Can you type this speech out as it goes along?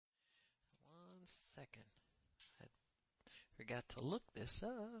second. I forgot to look this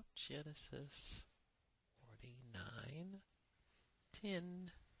up. Genesis 49:10.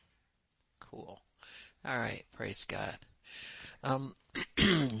 Cool. All right. Praise God.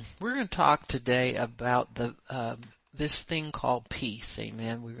 We're going to talk today about this thing called peace.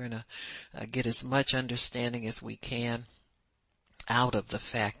 Amen. We're going to get as much understanding as we can out of the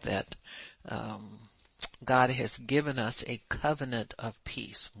fact that God has given us a covenant of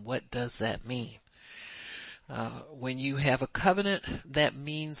peace. What does that mean? When you have a covenant, that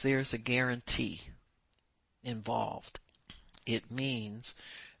means there's a guarantee involved. It means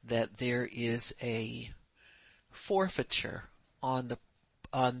that there is a forfeiture on the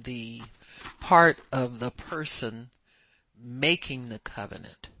part of the person making the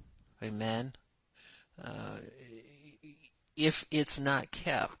covenant. Amen. If it's not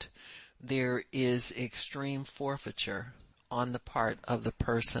kept, there is extreme forfeiture on the part of the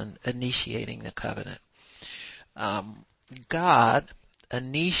person initiating the covenant. God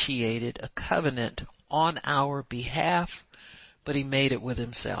initiated a covenant on our behalf, but he made it with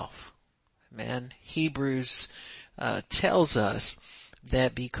himself. Amen. Hebrews tells us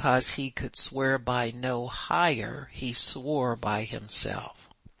that because he could swear by no higher, he swore by himself.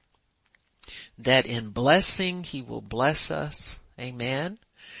 That in blessing he will bless us. Amen.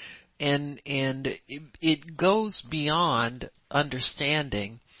 And it goes beyond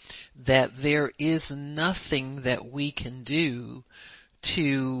understanding that there is nothing that we can do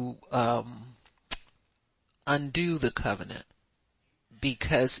to undo the covenant,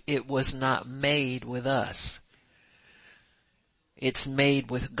 because it was not made with us. It's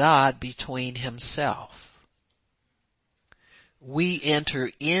made with God between himself. We enter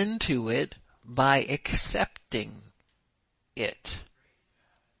into it by accepting it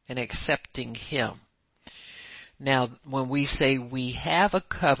and accepting him. Now, when we say we have a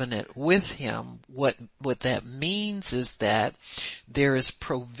covenant with him, what that means is that there is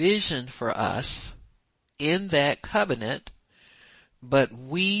provision for us in that covenant, but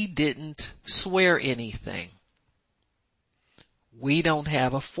we didn't swear anything. We don't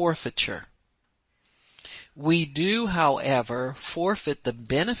have a forfeiture. We do, however, forfeit the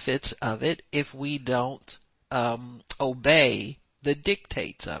benefits of it if we don't obey the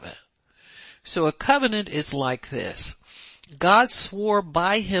dictates of it. So a covenant is like this. God swore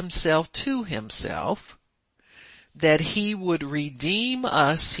by himself to himself that he would redeem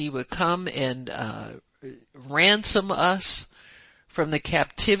us. He would come and ransom us from the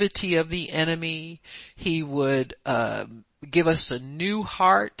captivity of the enemy. He would give us a new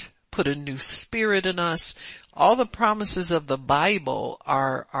heart, put a new spirit in us. All the promises of the Bible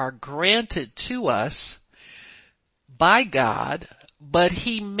are granted to us by God, but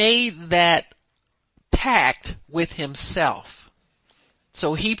he made that pact with himself.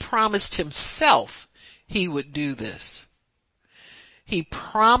 So he promised himself he would do this. He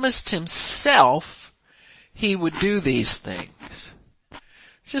promised himself he would do these things.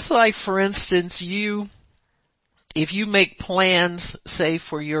 Just like, for instance, if you make plans, say,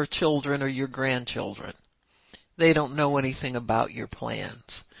 for your children or your grandchildren, they don't know anything about your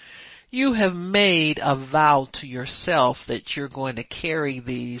plans. You have made a vow to yourself that you're going to carry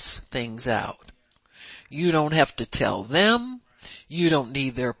these things out. You don't have to tell them. You don't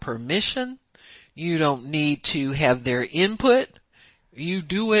need their permission. You don't need to have their input. You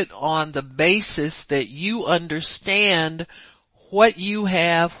do it on the basis that you understand what you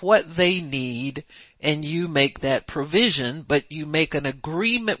have, what they need, and you make that provision, but you make an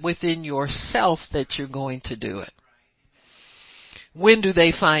agreement within yourself that you're going to do it. When do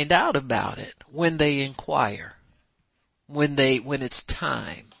they find out about it? When they inquire. When it's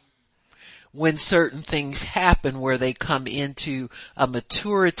time. When certain things happen where they come into a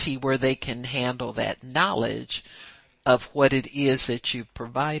maturity where they can handle that knowledge of what it is that you've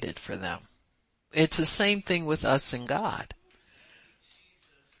provided for them. It's the same thing with us and God.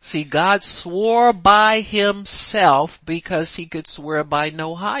 See, God swore by himself because he could swear by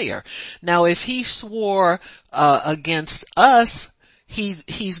no higher. Now, if he swore against us,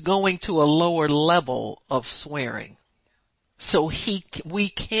 he's going to a lower level of swearing. So we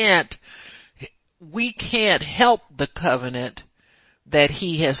can't help the covenant that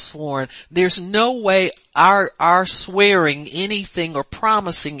he has sworn. There's no way our swearing anything or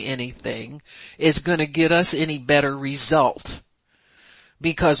promising anything is going to get us any better result,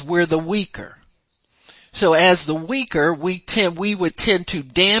 because we're the weaker. So as the weaker, we would tend to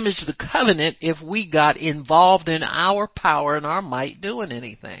damage the covenant if we got involved in our power and our might doing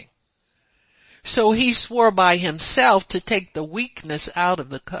anything. So he swore by himself to take the weakness out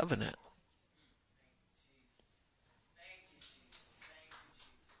of the covenant.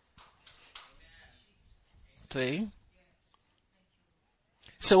 See?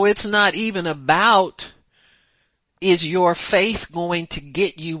 So it's not even about, is your faith going to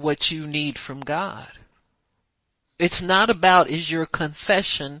get you what you need from God? It's not about, is your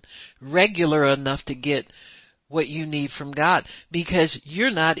confession regular enough to get what you need from God? Because you're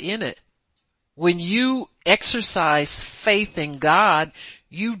not in it. When you exercise faith in God,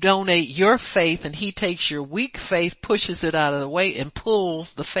 you donate your faith and He takes your weak faith, pushes it out of the way, and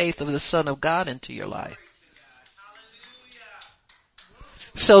pulls the faith of the Son of God into your life.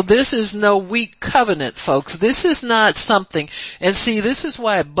 So this is no weak covenant, folks. This is not something, and see, this is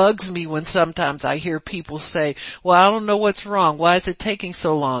why it bugs me when sometimes I hear people say, well, I don't know what's wrong. Why is it taking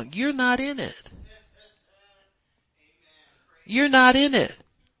so long? You're not in it. You're not in it.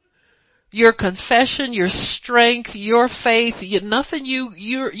 Your confession, your strength, your faith,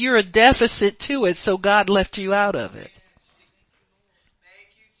 you're a deficit to it, so God left you out of it.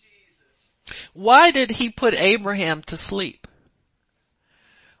 Why did He put Abraham to sleep?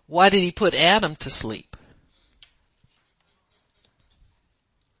 Why did He put Adam to sleep?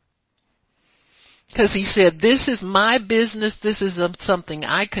 Because He said, this is my business, this is something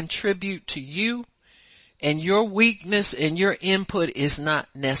I contribute to you, and your weakness and your input is not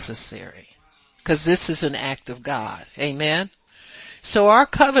necessary. Because this is an act of God. Amen? So our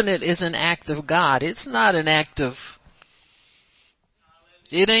covenant is an act of God. It's not an act of,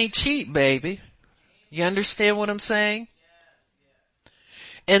 it ain't cheap, baby. You understand what I'm saying?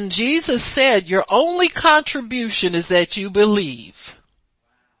 And Jesus said, your only contribution is that you believe.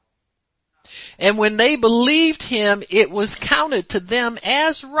 And when they believed Him, it was counted to them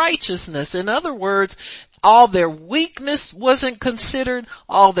as righteousness. In other words, all their weakness wasn't considered,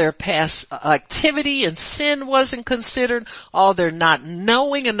 all their past activity and sin wasn't considered, all their not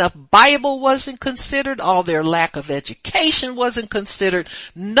knowing enough Bible wasn't considered, all their lack of education wasn't considered.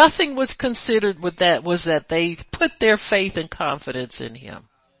 Nothing was considered with that, was that they put their faith and confidence in Him.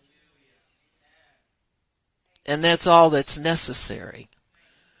 And that's all that's necessary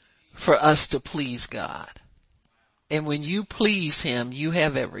for us to please God. And when you please Him, you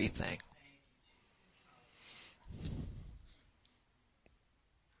have everything.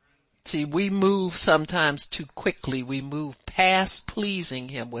 See, we move sometimes too quickly. We move past pleasing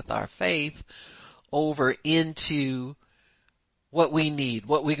Him with our faith over into what we need,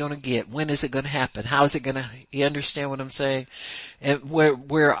 what we're going to get, when is it going to happen, how is it going to, you understand what I'm saying? And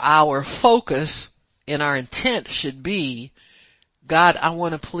where our focus and our intent should be, God, I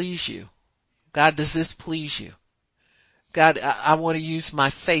want to please you. God, does this please you? God, I want to use my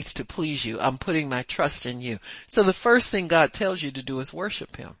faith to please you. I'm putting my trust in you. So the first thing God tells you to do is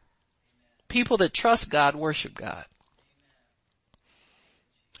worship Him. People that trust God, worship God.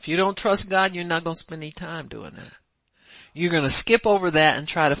 If you don't trust God, you're not going to spend any time doing that. You're going to skip over that and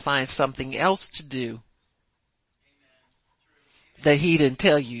try to find something else to do that He didn't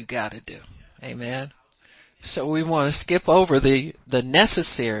tell you got to do. Amen. So we want to skip over the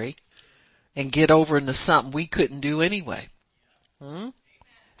necessary and get over into something we couldn't do anyway.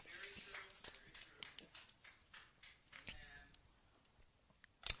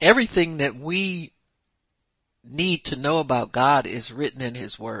 Everything that we need to know about God is written in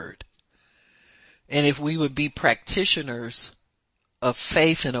His Word. And if we would be practitioners of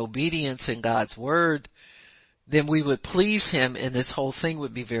faith and obedience in God's Word, then we would please Him, and this whole thing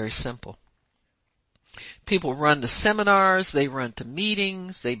would be very simple. People run to seminars, they run to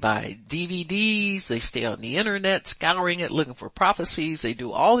meetings, they buy DVDs, they stay on the internet scouring it, looking for prophecies, they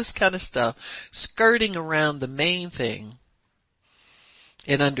do all this kind of stuff, skirting around the main thing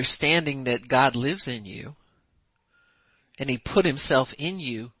and understanding that God lives in you and He put Himself in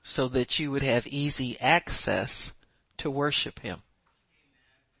you so that you would have easy access to worship Him.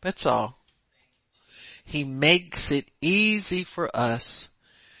 That's all. He makes it easy for us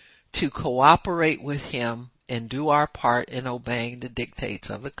to cooperate with Him and do our part in obeying the dictates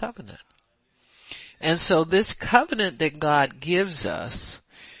of the covenant. And so this covenant that God gives us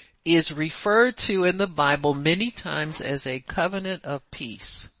is referred to in the Bible many times as a covenant of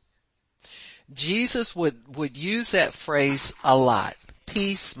peace. Jesus would use that phrase a lot.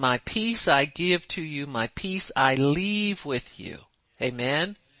 Peace, my peace I give to you, my peace I leave with you.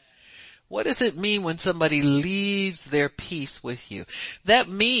 Amen. What does it mean when somebody leaves their peace with you? That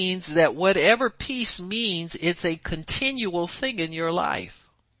means that whatever peace means, it's a continual thing in your life.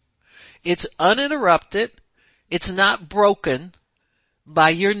 It's uninterrupted. It's not broken by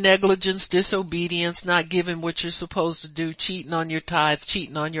your negligence, disobedience, not giving what you're supposed to do, cheating on your tithe,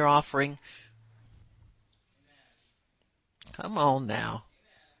 cheating on your offering. Come on now.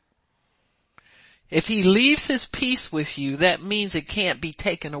 If he leaves his peace with you, that means it can't be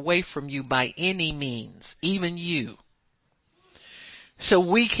taken away from you by any means, even you. So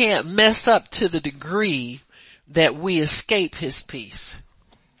we can't mess up to the degree that we escape his peace.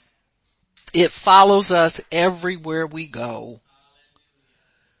 It follows us everywhere we go,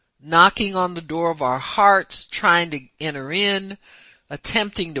 knocking on the door of our hearts, trying to enter in,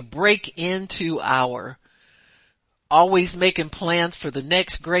 attempting to break into our, always making plans for the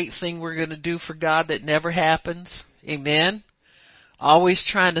next great thing we're going to do for God that never happens. Amen. Always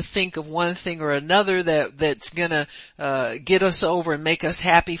trying to think of one thing or another that's going to get us over and make us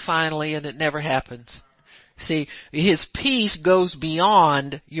happy finally, and it never happens. See, his peace goes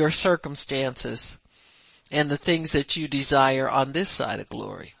beyond your circumstances and the things that you desire on this side of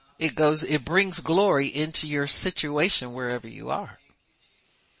glory. It brings glory into your situation wherever you are.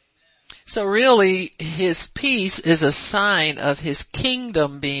 So really, his peace is a sign of his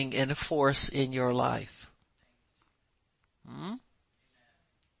kingdom being in force in your life.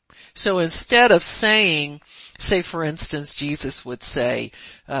 So instead of saying, say for instance, Jesus would say,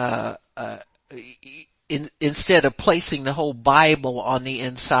 instead of placing the whole Bible on the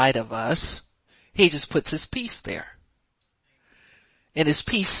inside of us, he just puts his peace there. And his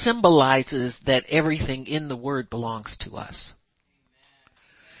peace symbolizes that everything in the word belongs to us.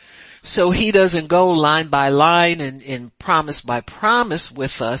 So he doesn't go line by line and promise by promise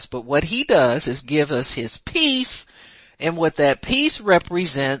with us, but what he does is give us his peace. And what that peace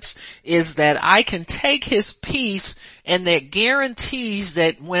represents is that I can take his peace, and that guarantees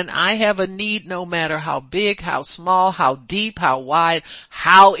that when I have a need, no matter how big, how small, how deep, how wide,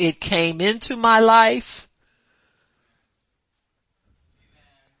 how it came into my life,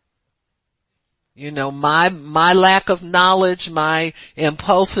 you know, my lack of knowledge, my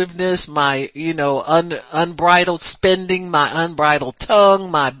impulsiveness, my, unbridled spending, my unbridled tongue,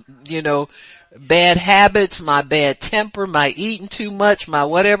 my, bad habits, my bad temper, my eating too much, my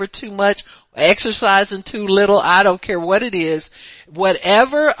whatever too much, exercising too little, I don't care what it is.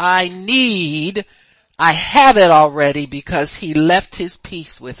 Whatever I need, I have it already because he left his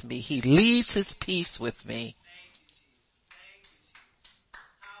peace with me. He leaves his peace with me.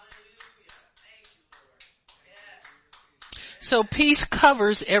 So peace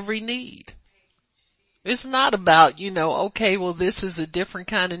covers every need. It's not about, okay, well this is a different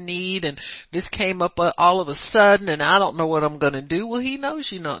kind of need and this came up all of a sudden and I don't know what I'm going to do. Well, he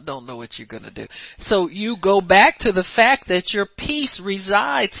knows you don't know what you're going to do. So you go back to the fact that your peace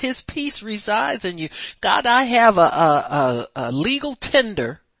resides, his peace resides in you. God, I have a legal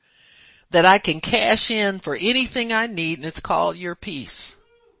tender that I can cash in for anything I need, and it's called your peace.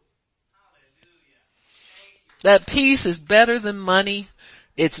 That peace is better than money.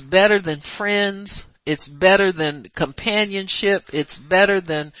 It's better than friends. It's better than companionship. It's better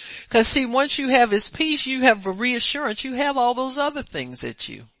than, cause see, once you have his peace, you have a reassurance. You have all those other things that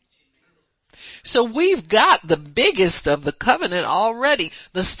you. So we've got the biggest of the covenant already.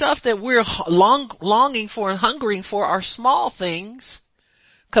 The stuff that we're longing for and hungering for are small things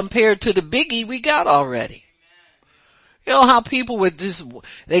compared to the biggie we got already. You know how people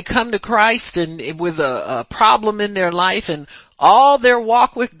they come to Christ and with a problem in their life, and all their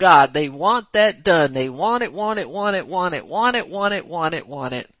walk with God, they want that done. They want it, want it, want it, want it, want it, want it, want it,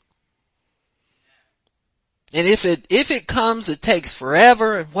 want it. And if it comes, it takes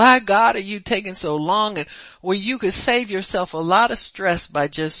forever. And why, God, are you taking so long? And well, you could save yourself a lot of stress by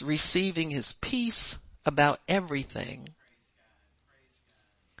just receiving his peace about everything.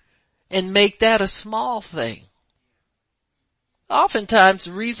 And make that a small thing. Oftentimes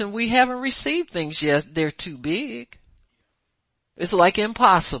the reason we haven't received things yet, they're too big. It's like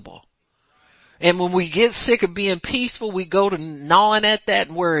impossible. And when we get sick of being peaceful, we go to gnawing at that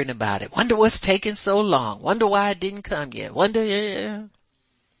and worrying about it. Wonder what's taking so long. Wonder why it didn't come yet. Wonder, yeah.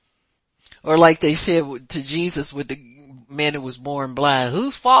 Or like they said to Jesus with the man who was born blind.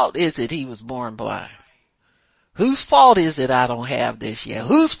 Whose fault is it he was born blind? Whose fault is it I don't have this yet?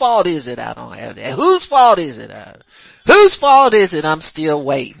 Whose fault is it I don't have that? Whose fault is it whose fault is it I'm still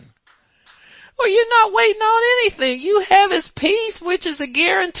waiting? Well, you're not waiting on anything. You have his peace, which is a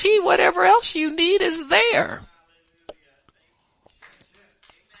guarantee whatever else you need is there.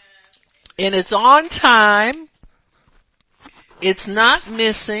 And it's on time. It's not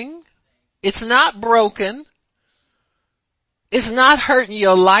missing. It's not broken. It's not hurting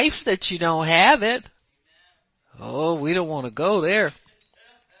your life that you don't have it. Oh, we don't want to go there.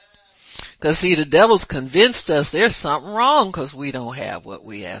 Cause see, the devil's convinced us there's something wrong cause we don't have what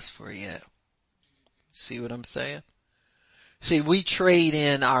we asked for yet. See what I'm saying? See, we trade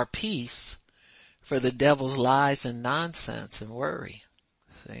in our peace for the devil's lies and nonsense and worry.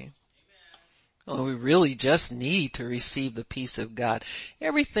 See? Well, we really just need to receive the peace of God.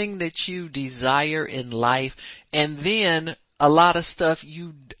 Everything that you desire in life, and then a lot of stuff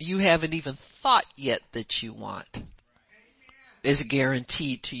you haven't even thought yet that you want is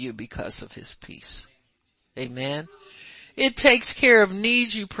guaranteed to you because of his peace. Amen. It takes care of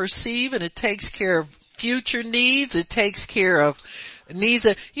needs you perceive, and it takes care of future needs. It takes care of needs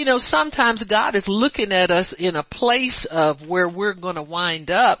that, sometimes God is looking at us in a place of where we're going to wind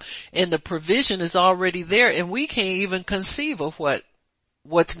up, and the provision is already there, and we can't even conceive of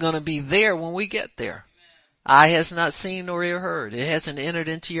what's going to be there when we get there. Eye has not seen nor ear heard. It hasn't entered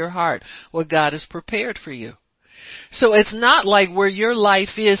into your heart what God has prepared for you. So it's not like where your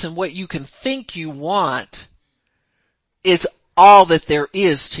life is and what you can think you want is all that there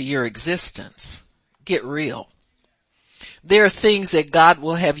is to your existence. Get real. There are things that God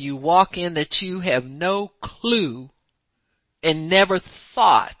will have you walk in that you have no clue and never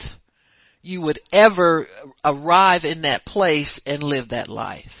thought you would ever arrive in that place and live that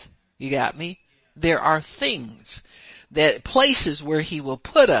life. You got me? There are things places where he will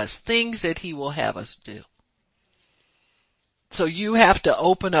put us, things that he will have us do. So you have to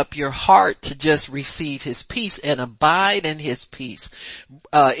open up your heart to just receive his peace and abide in his peace.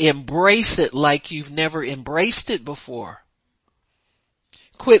 Embrace it like you've never embraced it before.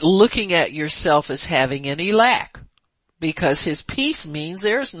 Quit looking at yourself as having any lack, because his peace means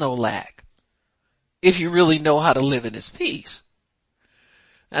there's no lack if you really know how to live in his peace.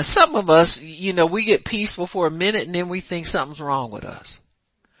 Now some of us, we get peaceful for a minute and then we think something's wrong with us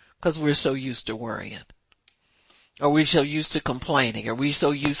because we're so used to worrying. Or we're so used to complaining, or we're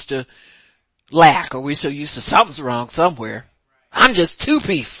so used to lack, or we're so used to something's wrong somewhere. I'm just too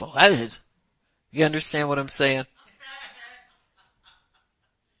peaceful. You understand what I'm saying?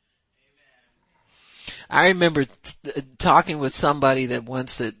 I remember talking with somebody that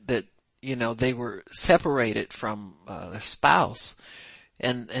once that they were separated from their spouse,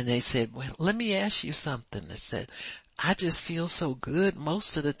 and they said, well, let me ask you something. They said, I just feel so good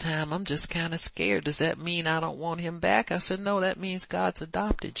most of the time. I'm just kind of scared. Does that mean I don't want him back? I said, no, that means God's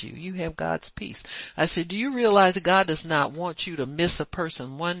adopted you. You have God's peace. I said, do you realize that God does not want you to miss a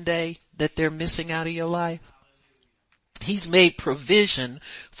person one day that they're missing out of your life? He's made provision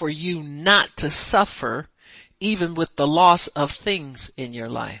for you not to suffer even with the loss of things in your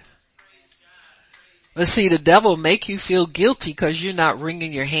life. But see, the devil make you feel guilty because you're not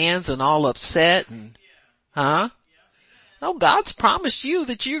wringing your hands and all upset and, No, God's promised you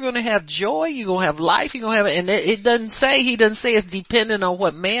that you're going to have joy, you're going to have life, you're going to have, and he doesn't say it's dependent on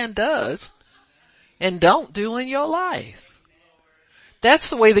what man does and don't do in your life. That's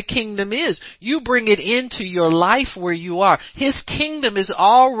the way the kingdom is. You bring it into your life where you are. His kingdom is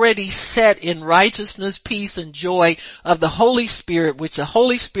already set in righteousness, peace, and joy of the Holy Spirit, which the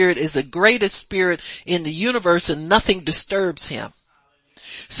Holy Spirit is the greatest spirit in the universe and nothing disturbs him.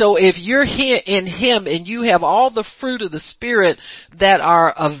 So if you're here in him and you have all the fruit of the Spirit that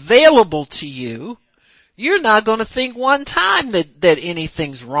are available to you, you're not going to think one time that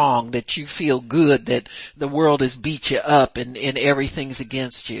anything's wrong, that you feel good, that the world has beat you up and everything's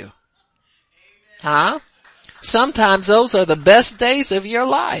against you. Sometimes those are the best days of your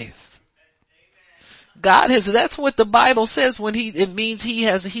life. That's what the Bible says when it means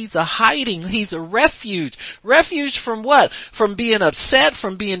he's a hiding, he's a refuge. Refuge from what? From being upset,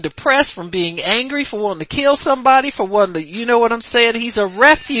 from being depressed, from being angry, for wanting to kill somebody, for wanting to, you know what I'm saying? He's a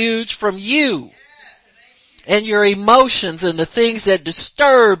refuge from you and your emotions and the things that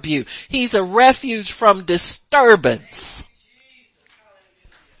disturb you. He's a refuge from disturbance.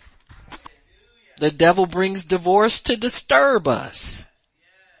 The devil brings divorce to disturb us.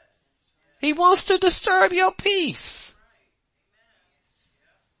 He wants to disturb your peace.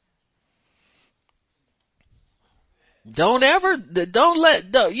 You know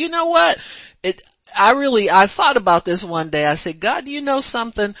what? I thought about this one day. I said, God, you know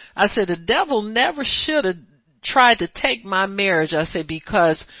something? I said, the devil never should have tried to take my marriage. I said,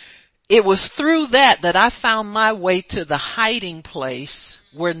 because it was through that I found my way to the hiding place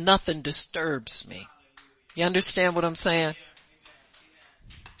where nothing disturbs me. You understand what I'm saying?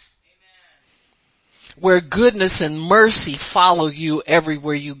 Where goodness and mercy follow you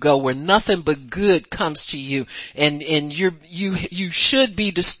everywhere you go, where nothing but good comes to you, and you should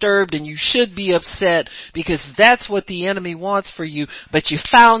be disturbed and you should be upset because that's what the enemy wants for you, but you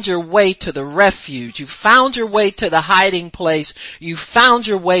found your way to the refuge, you found your way to the hiding place, you found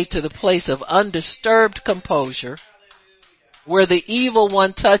your way to the place of undisturbed composure, where the evil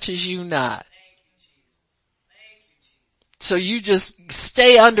one touches you not. So you just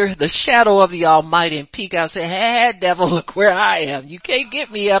stay under the shadow of the Almighty and peek out and say, hey, devil, look where I am. You can't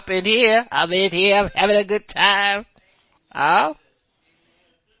get me up in here. I'm in here. I'm having a good time. Oh,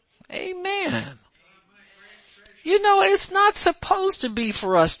 amen. You know, it's not supposed to be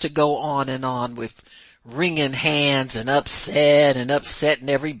for us to go on and on with wringing hands and upsetting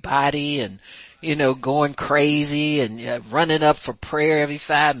everybody and, you know, going crazy and running up for prayer every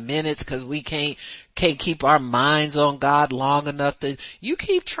 5 minutes because we can't keep our minds on God long enough. To you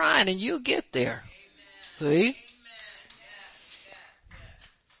keep trying and you'll get there. See?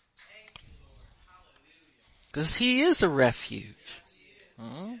 Because he is a refuge.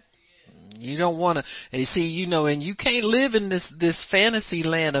 You don't want to, and see, you know, and you can't live in this fantasy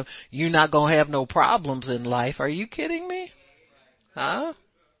land of you're not going to have no problems in life. Are you kidding me? Huh?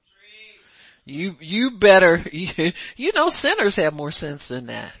 You better, you know, sinners have more sense than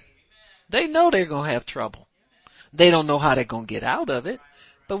that. They know they're going to have trouble. They don't know how they're going to get out of it,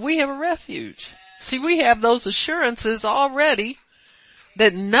 but we have a refuge. See, we have those assurances already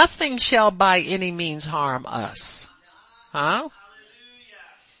that nothing shall by any means harm us. Huh?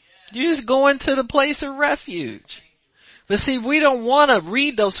 You just go into the place of refuge. But see, we don't want to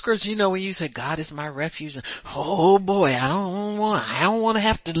read those scriptures. You know, when you say, God is my refuge. Oh boy, I don't want to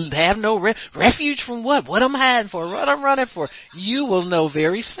have no refuge from what? What I'm hiding for? What I'm running for? You will know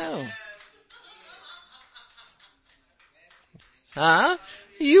very soon. Huh?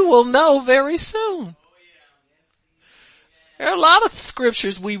 You will know very soon. There are a lot of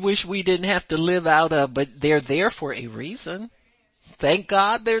scriptures we wish we didn't have to live out of, but they're there for a reason. Thank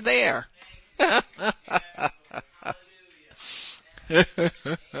God they're there.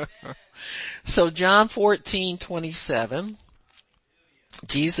 So John 14:27,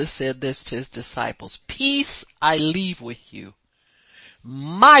 Jesus said this to his disciples, peace I leave with you.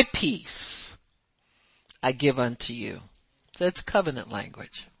 My peace I give unto you. So that's covenant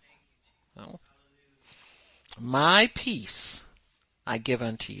language. Well, my peace I give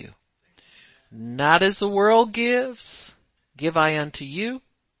unto you. Not as the world gives, give I unto you.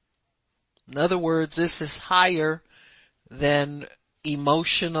 In other words, this is higher than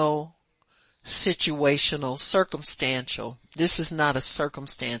emotional, situational, circumstantial. This is not a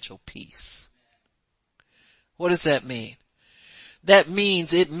circumstantial peace. What does that mean? That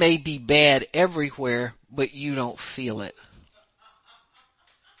means it may be bad everywhere, but you don't feel it.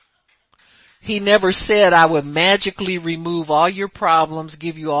 He never said, I would magically remove all your problems,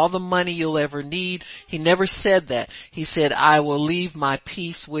 give you all the money you'll ever need. He never said that. He said, I will leave my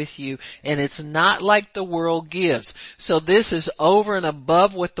peace with you. And it's not like the world gives. So this is over and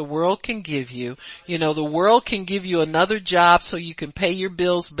above what the world can give you. You know, the world can give you another job so you can pay your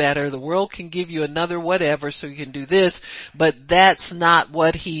bills better. The world can give you another whatever so you can do this. But that's not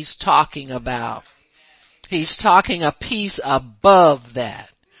what he's talking about. He's talking a peace above that.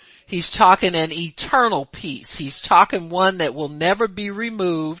 He's talking an eternal peace. He's talking one that will never be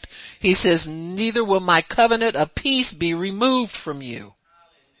removed. He says, neither will my covenant of peace be removed from you.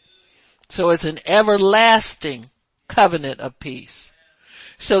 So it's an everlasting covenant of peace.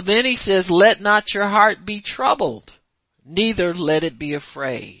 So then he says, let not your heart be troubled, neither let it be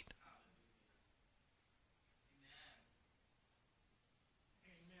afraid.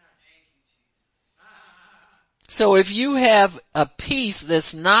 So if you have a peace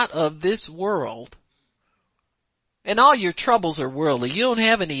that's not of this world, and all your troubles are worldly, you don't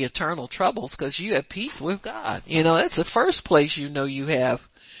have any eternal troubles because you have peace with God. You know, that's the first place you know you have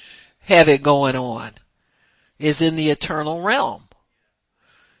it going on, is in the eternal realm.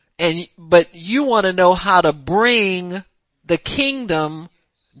 But you want to know how to bring the kingdom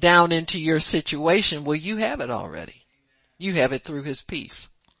down into your situation. Well, you have it already. You have it through his peace.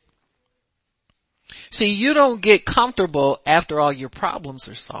 See, you don't get comfortable after all your problems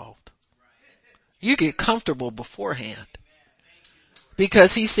are solved. You get comfortable beforehand.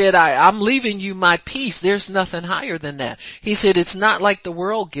 Because he said, I'm leaving you my peace. There's nothing higher than that. He said, it's not like the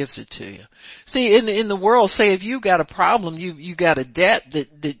world gives it to you. See, in the world, say if you got a problem, you got a debt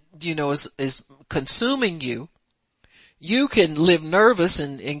that, you know, is consuming you. You can live nervous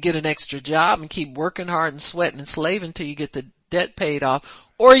and get an extra job and keep working hard and sweating and slaving until you get the debt paid off.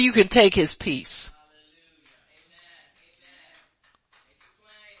 Or you can take his peace.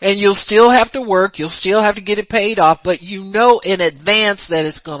 And you'll still have to work, you'll still have to get it paid off, but you know in advance that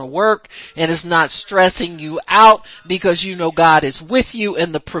it's gonna work and it's not stressing you out because you know God is with you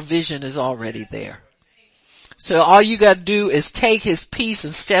and the provision is already there. So all you gotta do is take his peace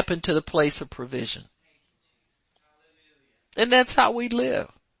and step into the place of provision. And that's how we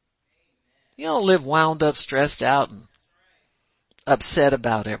live. You don't live wound up, stressed out, and upset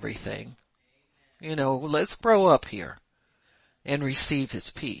about everything. You know, let's grow up here. and receive his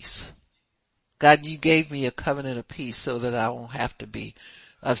peace. God, you gave me a covenant of peace so that I won't have to be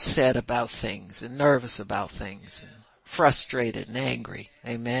upset about things and nervous about things and frustrated and angry.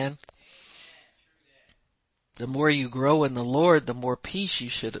 Amen. The more you grow in the Lord, the more peace you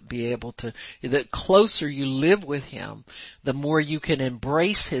should be able to, the closer you live with him, the more you can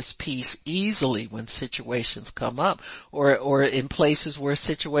embrace his peace easily when situations come up or in places where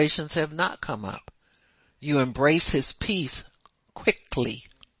situations have not come up. You embrace his peace quickly.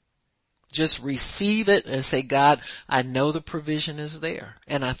 Just receive it and say, God, I know the provision is there,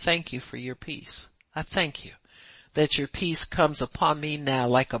 and I thank you for your peace. I thank you that your peace comes upon me now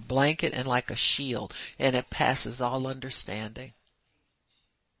like a blanket and like a shield, and it passes all understanding.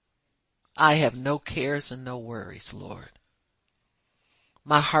 I have no cares and no worries, Lord.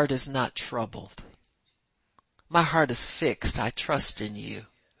 My heart is not troubled. My heart is fixed. I trust in you.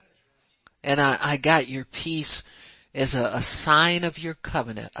 And I got your peace as a sign of your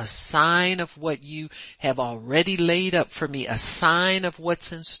covenant, a sign of what you have already laid up for me, a sign of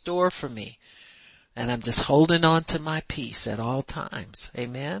what's in store for me. And I'm just holding on to my peace at all times.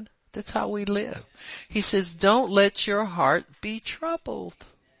 Amen? That's how we live. He says, don't let your heart be troubled.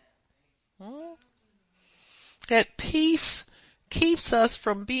 That peace keeps us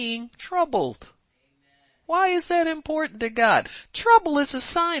from being troubled. Why is that important to God? Trouble is a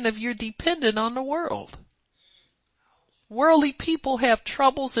sign of you're dependent on the world. Worldly people have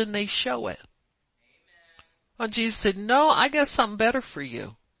troubles and they show it. Well, Jesus said, no, I got something better for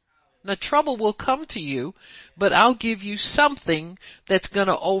you. Now trouble will come to you, but I'll give you something that's going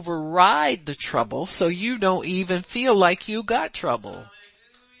to override the trouble so you don't even feel like you got trouble.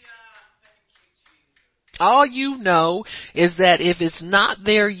 All you know is that if it's not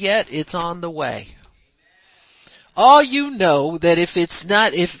there yet, it's on the way. All you know that if it's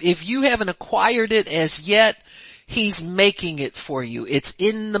not, if you haven't acquired it as yet, he's making it for you. It's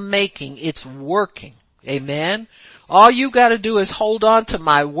in the making. It's working. Amen. All you got to do is hold on to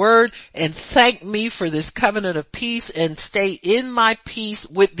my word and thank me for this covenant of peace and stay in my peace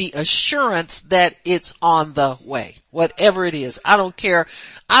with the assurance that it's on the way. Whatever it is. I don't care.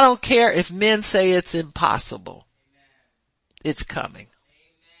 I don't care if men say it's impossible. It's coming.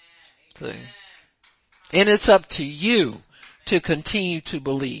 See? And it's up to you to continue to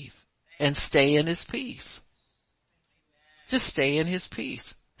believe and stay in his peace. Just stay in his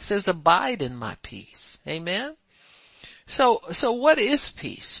peace. He says, abide in my peace. Amen. So what is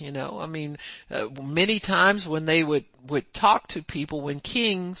peace? You know, I mean, many times when they would talk to people, when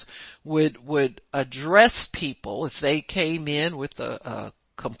kings would address people, if they came in with a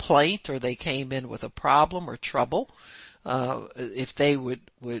complaint or they came in with a problem or trouble, if they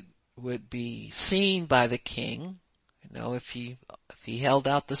would be seen by the king, you know, if he held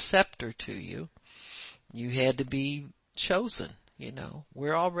out the scepter to you, you had to be chosen. You know,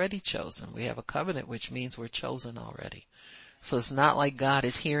 we're already chosen. We have a covenant, which means we're chosen already. So it's not like God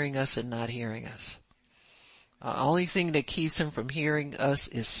is hearing us and not hearing us. Only thing that keeps him from hearing us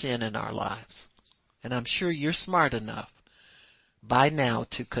is sin in our lives. And I'm sure you're smart enough by now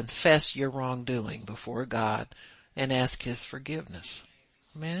to confess your wrongdoing before God and ask his forgiveness.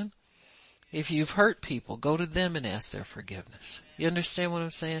 Amen. If you've hurt people, go to them and ask their forgiveness. You understand what I'm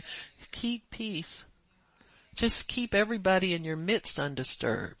saying? Keep peace. Just keep everybody in your midst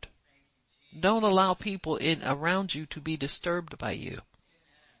undisturbed. Don't allow people around you to be disturbed by you.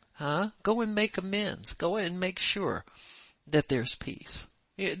 Go and make amends. Go and make sure that there's peace.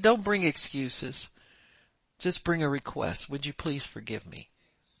 Don't bring excuses. Just bring a request. Would you please forgive me?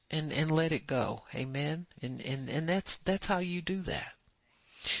 And let it go. Amen. And that's how you do that.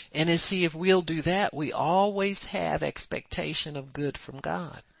 And see, if we'll do that, we always have expectation of good from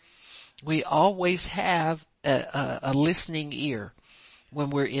God. We always have a listening ear when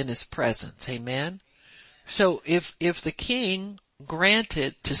we're in his presence. Amen. So if the king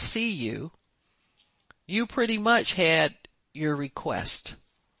granted to see you, you pretty much had your request.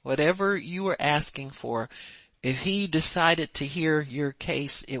 Whatever you were asking for, if he decided to hear your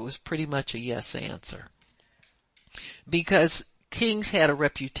case, it was pretty much a yes answer. Because kings had a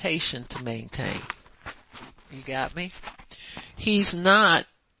reputation to maintain. You got me? He's not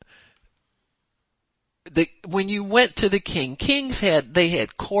when you went to the king, kings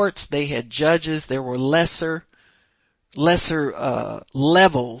had courts, they had judges, there were lesser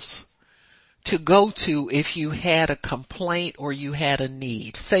levels to go to if you had a complaint or you had a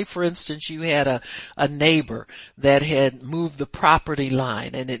need. Say for instance you had a neighbor that had moved the property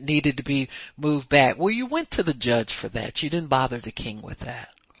line and it needed to be moved back. Well, you went to the judge for that. You didn't bother the king with that.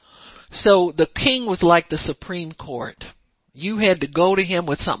 So the king was like the Supreme Court. You had to go to him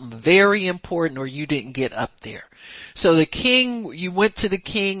with something very important or you didn't get up there. So the king, you went to the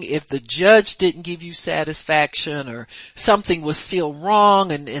king if the judge didn't give you satisfaction or something was still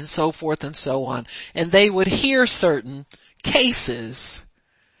wrong and so forth and so on. And they would hear certain cases,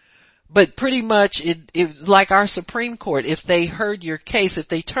 but pretty much it was like our Supreme Court. If they heard your case, if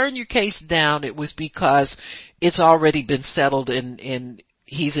they turned your case down, it was because it's already been settled and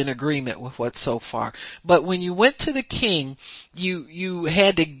he's in agreement with what's so far. But when you went to the king, you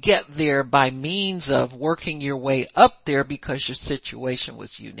had to get there by means of working your way up there because your situation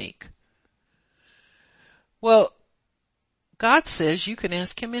was unique. Well, God says you can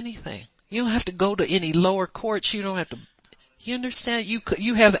ask him anything. You don't have to go to any lower courts. You don't have to, you understand?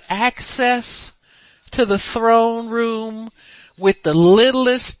 You have access to the throne room with the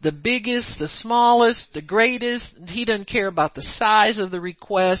littlest, the biggest, the smallest, the greatest. He doesn't care about the size of the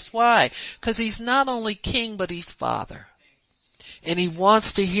request. Why? Because he's not only king, but he's father. And he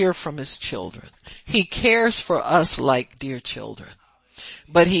wants to hear from his children. He cares for us like dear children.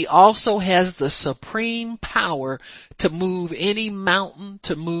 But he also has the supreme power to move any mountain,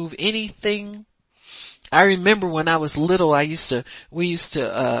 to move anything. I remember when I was little, we used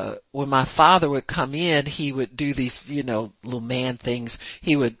to, when my father would come in, he would do these, little man things.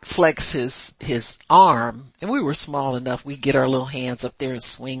 He would flex his arm, and we were small enough, we'd get our little hands up there and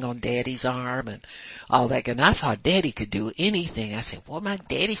swing on daddy's arm and all that. And I thought daddy could do anything. I said, well, my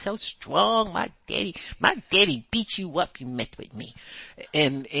daddy's so strong. My daddy beat you up, you mess with me.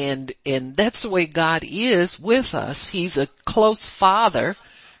 And that's the way God is with us. He's a close father.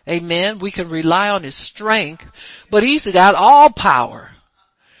 Amen. We can rely on his strength, but he's got all power.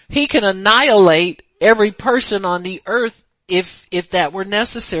 He can annihilate every person on the earth if that were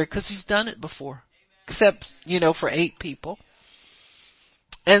necessary, because he's done it before, except, for 8 people.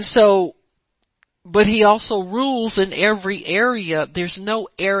 And so, but he also rules in every area. There's no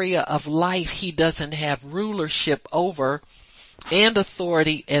area of life he doesn't have rulership over and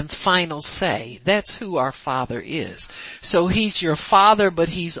authority and final say. That's who our Father is. So he's your Father, but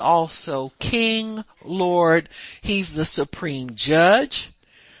he's also King, Lord. He's the supreme judge.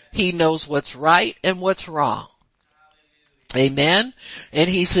 He knows what's right and what's wrong. Amen. And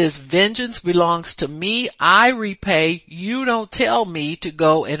he says, vengeance belongs to me. I repay. You don't tell me to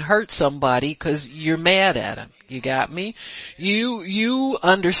go and hurt somebody because you're mad at him. You got me? You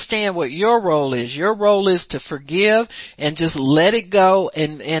understand what your role is. Your role is to forgive and just let it go.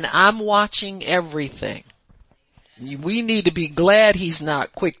 And I'm watching everything. We need to be glad he's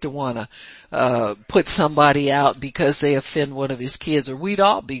not quick to want to, put somebody out because they offend one of his kids, or we'd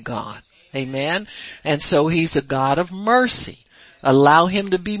all be gone. Amen. And so he's a God of mercy. Allow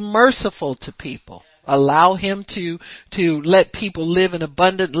him to be merciful to people. Allow him to let people live an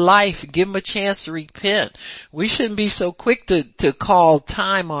abundant life. Give them a chance to repent. We shouldn't be so quick to call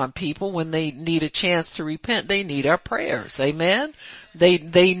time on people when they need a chance to repent. They need our prayers. Amen. They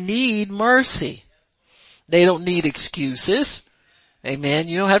need mercy. They don't need excuses. Amen.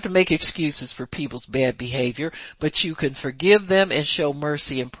 You don't have to make excuses for people's bad behavior, but you can forgive them and show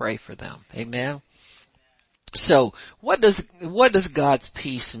mercy and pray for them. Amen. So what does God's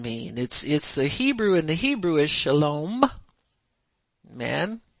peace mean? It's the Hebrew, and the Hebrew is shalom.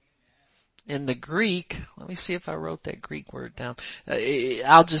 Amen. In the Greek, let me see if I wrote that Greek word down.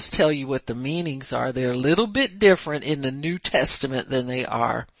 I'll just tell you what the meanings are. They're a little bit different in the New Testament than they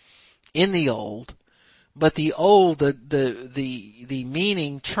are in the Old. But the Old, the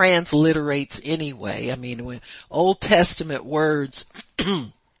meaning transliterates anyway. I mean, when Old Testament words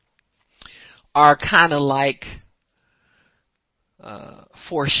are kind of like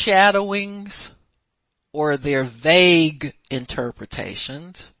foreshadowings, or they're vague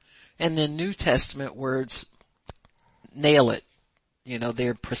interpretations, and then New Testament words nail it.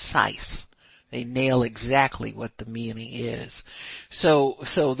 They're precise. They nail exactly what the meaning is. So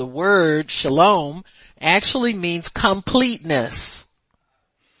the word shalom actually means completeness.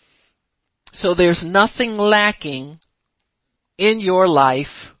 So there's nothing lacking in your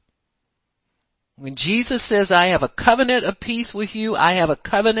life. When Jesus says, I have a covenant of peace with you, I have a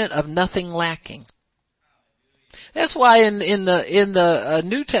covenant of nothing lacking. That's why in the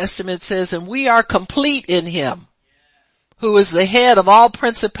New Testament it says, and we are complete in him, who is the head of all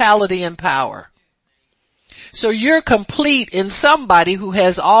principality and power. So you're complete in somebody who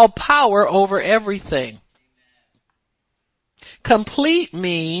has all power over everything. Complete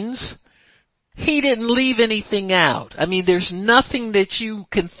means he didn't leave anything out. I mean, there's nothing that you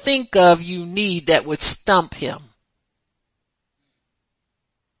can think of you need that would stump him.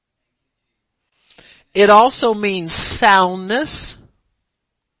 It also means soundness.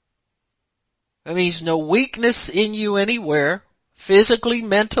 It means no weakness in you anywhere, physically,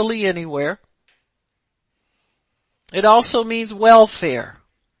 mentally, anywhere. It also means welfare.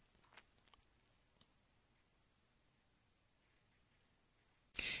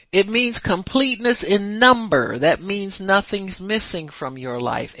 It means completeness in number. That means nothing's missing from your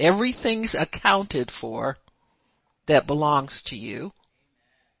life. Everything's accounted for that belongs to you.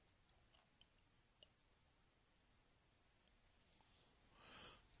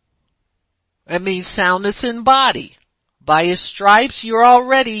 It means soundness in body. By his stripes, you're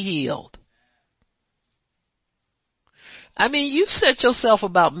already healed. I mean, you set yourself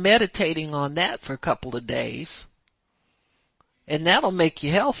about meditating on that for a couple of days, and that'll make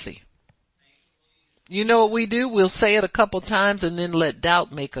you healthy. You know what we do? We'll say it a couple times and then let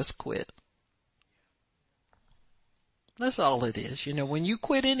doubt make us quit. That's all it is. You know, when you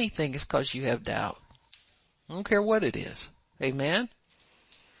quit anything, it's because you have doubt. I don't care what it is. Amen?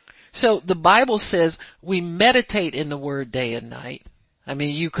 So the Bible says we meditate in the word day and night. I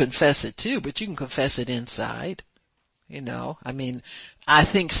mean, you confess it too, but you can confess it inside. You know, I mean, I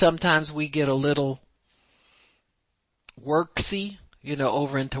think sometimes we get a little worksy, you know,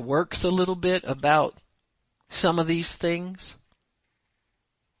 over into works a little bit about some of these things.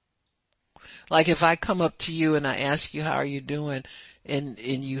 Like if I come up to you and I ask you, how are you doing? And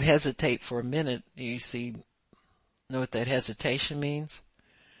you hesitate for a minute, you know what that hesitation means?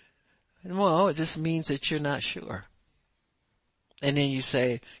 Well, it just means that you're not sure. And then you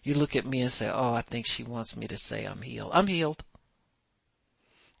look at me and say, oh, I think she wants me to say I'm healed. I'm healed.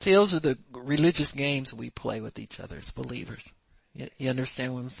 See, those are the religious games we play with each other as believers. You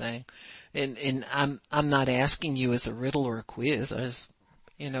understand what I'm saying? And I'm not asking you as a riddle or a quiz.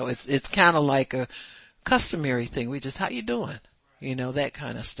 It's kind of like a customary thing. We just, how you doing? You know, that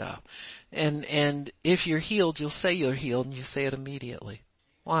kind of stuff. And if you're healed, you'll say you're healed and you say it immediately.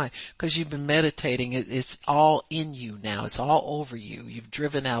 Why? Because you've been meditating. It's all in you now. It's all over you. You've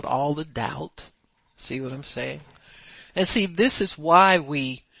driven out all the doubt. See what I'm saying? And see, this is why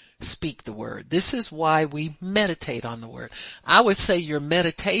we speak the word. This is why we meditate on the word. I would say your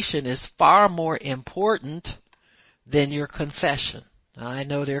meditation is far more important than your confession. Now, I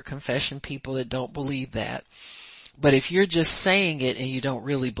know there are confession people that don't believe that. But if you're just saying it and you don't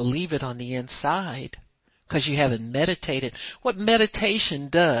really believe it on the inside, because you haven't meditated, what meditation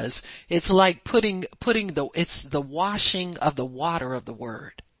does, it's like it's the washing of the water of the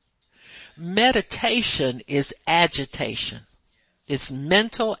word. Meditation is agitation. It's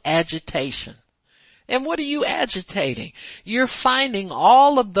mental agitation. And what are you agitating? You're finding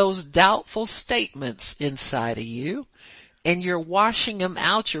all of those doubtful statements inside of you, and you're washing them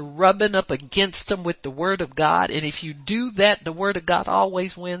out. You're rubbing up against them with the Word of God. And if you do that, the Word of God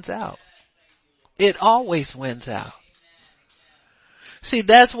always wins out. It always wins out. See,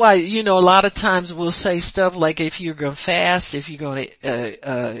 that's why, you know, a lot of times we'll say stuff like if you're going to fast, if you're going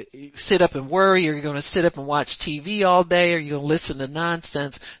to sit up and worry, or you're going to sit up and watch TV all day, or you're going to listen to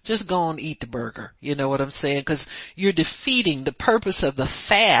nonsense, just go and eat the burger. You know what I'm saying? Because you're defeating the purpose of the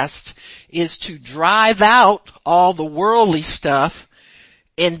fast is to drive out all the worldly stuff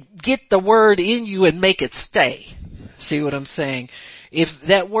and get the word in you and make it stay. See what I'm saying? If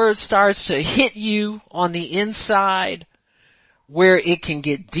that word starts to hit you on the inside, where it can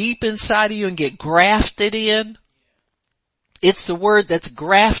get deep inside of you and get grafted in, it's the word that's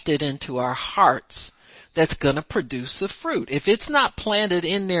grafted into our hearts that's going to produce the fruit. If it's not planted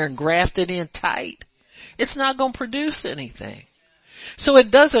in there and grafted in tight, it's not going to produce anything. So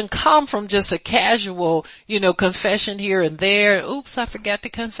it doesn't come from just a casual, you know, confession here and there. Oops, I forgot to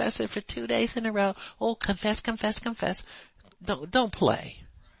confess it for 2 days in a row. Oh, confess. Don't play.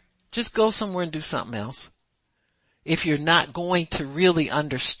 Just go somewhere and do something else. If you're not going to really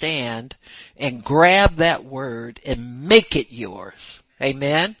understand and grab that word and make it yours.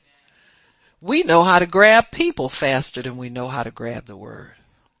 Amen. We know how to grab people faster than we know how to grab the word.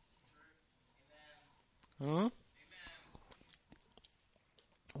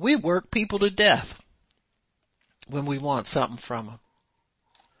 We work people to death when we want something from them.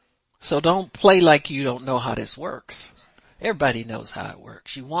 So don't play like you don't know how this works. Everybody knows how it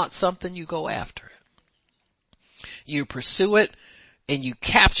works. You want something, you go after it. You pursue it and you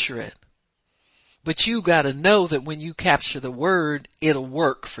capture it. But you gotta know that when you capture the word, it'll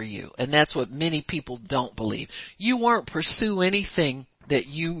work for you. And that's what many people don't believe. You won't pursue anything that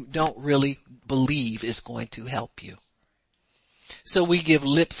you don't really believe is going to help you. So we give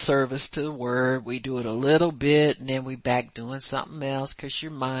lip service to the word. We do it a little bit and then we back doing something else because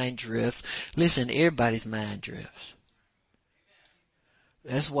your mind drifts. Listen, everybody's mind drifts.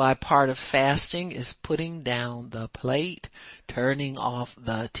 That's why part of fasting is putting down the plate, turning off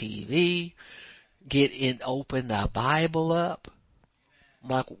the TV, open the Bible up.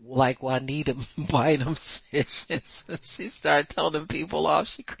 Like Juanita Bynum said, she started telling people off.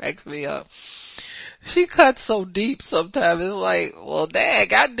 She cracks me up. She cuts so deep sometimes. It's like, well,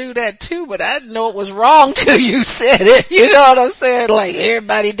 dang, I do that too, but I didn't know it was wrong till you said it. You know what I'm saying? Like,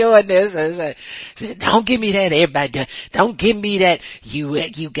 everybody doing this. And like, she said, don't give me that, everybody doing. Don't give me that.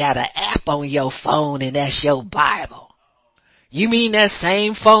 You got an app on your phone and that's your Bible. You mean that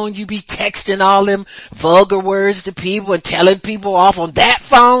same phone you be texting all them vulgar words to people and telling people off on that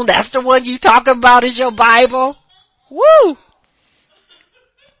phone? That's the one you talking about is your Bible? Woo!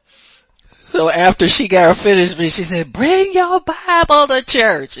 So after she got her finished, she said, bring your Bible to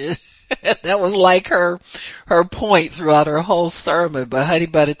church. That was like her point throughout her whole sermon. But honey,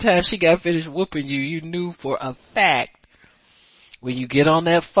 by the time she got finished whooping you, you knew for a fact when you get on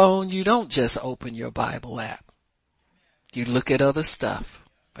that phone, you don't just open your Bible app. You look at other stuff.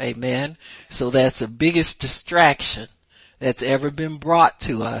 Amen. So that's the biggest distraction that's ever been brought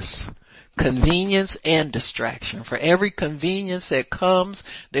to us. Convenience and distraction. For every convenience that comes,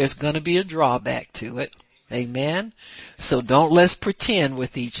 there's going to be a drawback to it. Amen. So let's pretend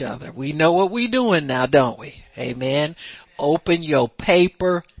with each other. We know what we're doing now, don't we? Amen. Open your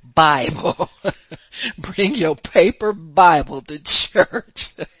paper Bible. Bring your paper Bible to church.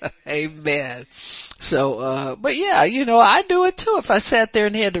 Amen. So, but yeah, I do it too. If I sat there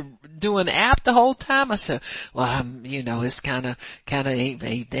and had to do an app the whole time, I said, well, it's kinda, I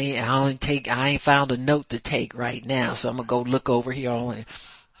ain't found a note to take right now, so I'm gonna go look over here on.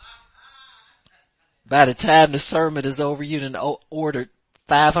 By the time the sermon is over, you done ordered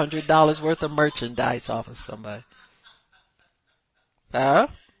 $500 worth of merchandise off of somebody. Huh?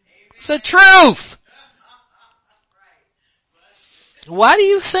 It's the truth. Why do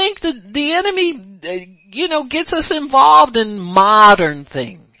you think that the enemy, gets us involved in modern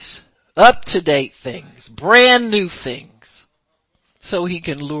things, up-to-date things, brand new things, so he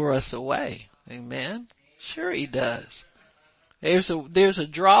can lure us away? Amen. Sure he does. There's a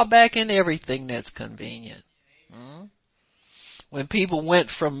drawback in everything that's convenient. When people went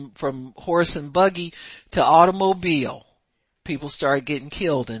from horse and buggy to automobile, people started getting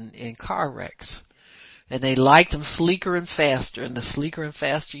killed in car wrecks. And they liked them sleeker and faster, and the sleeker and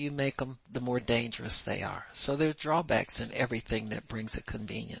faster you make them, the more dangerous they are. So there's drawbacks in everything that brings a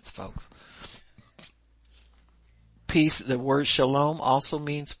convenience, folks. Peace, the word shalom also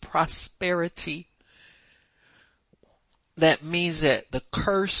means prosperity. That means that the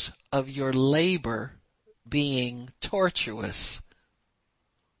curse of your labor being tortuous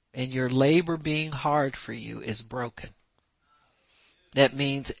and your labor being hard for you is broken. That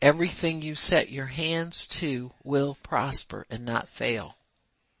means everything you set your hands to will prosper and not fail.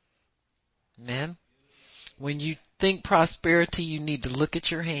 Amen? When you think prosperity, you need to look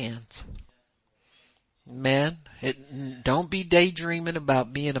at your hands. Amen? Don't be daydreaming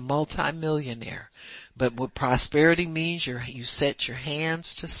about being a multimillionaire. But what prosperity means, you set your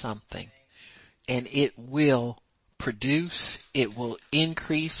hands to something and it will produce, it will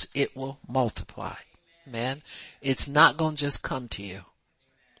increase, it will multiply. Man, it's not going to just come to you.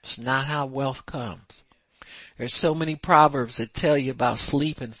 It's not how wealth comes. There's so many proverbs that tell you about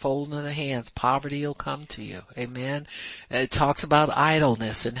sleep and folding of the hands. Poverty will come to you. Amen. It talks about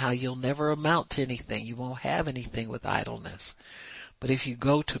idleness and how you'll never amount to anything. You won't have anything with idleness. But if you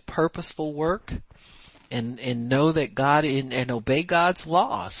go to purposeful work and know that God and obey God's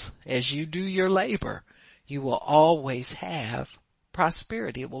laws as you do your labor, you will always have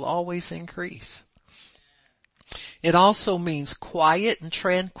prosperity. It will always increase. It also means quiet and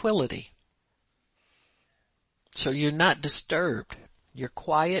tranquility. So you're not disturbed. You're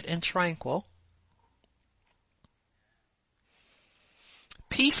quiet and tranquil.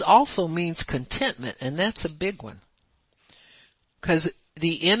 Peace also means contentment, and that's a big one. Because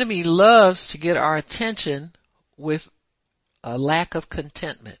the enemy loves to get our attention with a lack of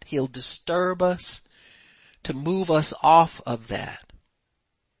contentment. He'll disturb us to move us off of that.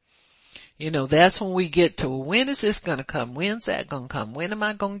 That's when we get to, when is this going to come? When's that going to come? When am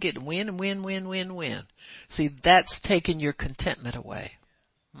I going to get when? See, that's taking your contentment away.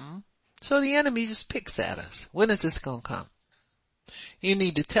 So the enemy just picks at us. When is this going to come? You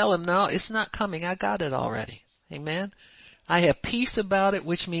need to tell him, no, it's not coming. I got it already. Amen. I have peace about it,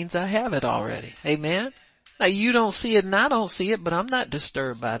 which means I have it already. Amen. Now you don't see it and I don't see it, but I'm not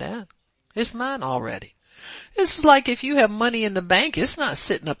disturbed by that. It's mine already. This is like if you have money in the bank, it's not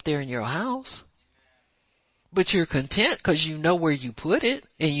sitting up there in your house. But you're content because you know where you put it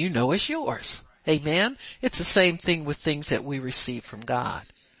and you know it's yours. Amen. It's the same thing with things that we receive from God.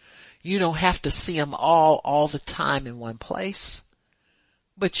 You don't have to see them all the time in one place,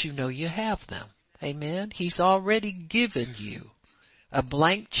 but you know you have them. Amen. He's already given you a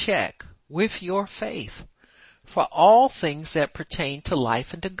blank check with your faith for all things that pertain to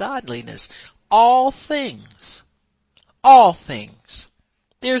life and to godliness. All things. All things.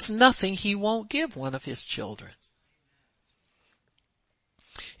 There's nothing he won't give one of his children.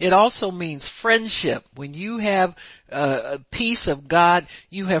 It also means friendship. When you have a peace of God,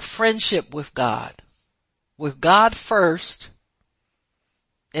 you have friendship with God. With God first,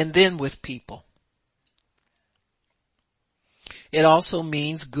 and then with people. It also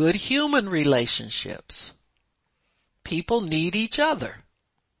means good human relationships. People need each other.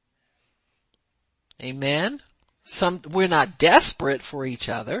 Amen. We're not desperate for each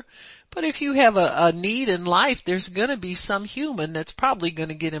other, but if you have a need in life, there's going to be some human that's probably going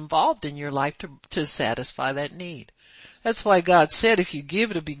to get involved in your life to satisfy that need. That's why God said, if you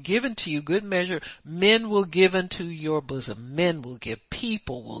give, it'll be given to you, good measure. Men will give unto your bosom. Men will give.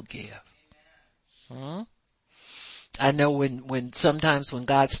 People will give. I know when sometimes when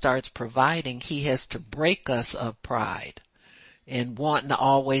God starts providing, he has to break us of pride and wanting to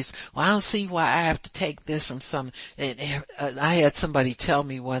always, well, I don't see why I have to take this from some. And I had somebody tell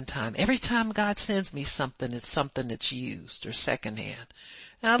me one time, every time God sends me something, it's something that's used or secondhand.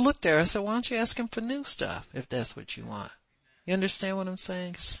 And I looked there, I said, why don't you ask him for new stuff if that's what you want? You understand what I'm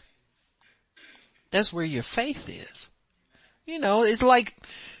saying? That's where your faith is. You know, it's like,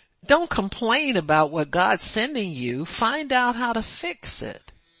 don't complain about what God's sending you. Find out how to fix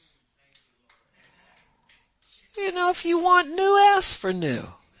it. You know, if you want new, ask for new.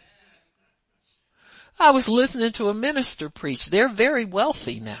 I was listening to a minister preach. They're very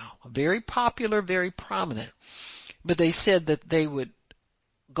wealthy now, very popular, very prominent. But they said that they would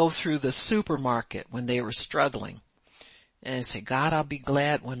go through the supermarket when they were struggling and say, God, I'll be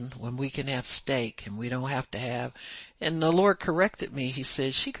glad when we can have steak and we don't have to have. And the Lord corrected me. He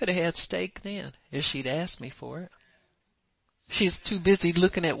said, she could have had steak then if she'd asked me for it. She's too busy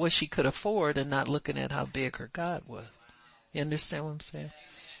looking at what she could afford and not looking at how big her God was. You understand what I'm saying?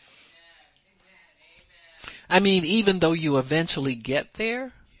 I mean, even though you eventually get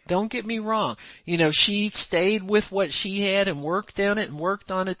there, don't get me wrong. You know, she stayed with what she had and worked on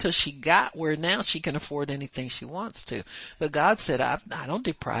it till she got where now she can afford anything she wants to. But God said, I don't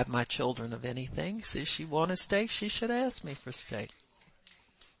deprive my children of anything. He said, she wanted steak, she should ask me for steak.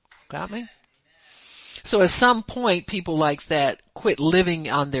 Got me? So at some point, people like that quit living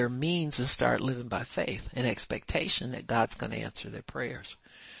on their means and start living by faith and expectation that God's going to answer their prayers.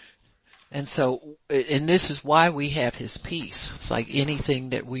 And so, and this is why we have his peace. It's like anything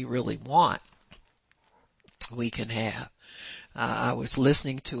that we really want, we can have. I was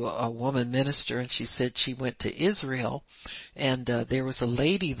listening to a woman minister and she said she went to Israel and there was a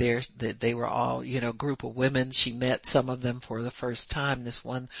lady there that they were all, you know, a group of women. She met some of them for the first time. This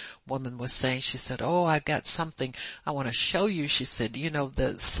one woman was saying, she said, oh, I've got something I want to show you. She said, you know,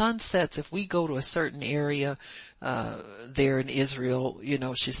 the sunsets, if we go to a certain area, there in Israel, you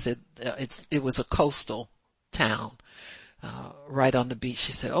know, she said, it was a coastal town. Right on the beach.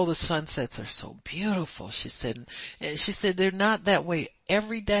 She said, oh, the sunsets are so beautiful. She said, they're not that way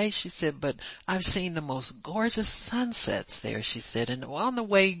every day. She said, but I've seen the most gorgeous sunsets there. She said, and on the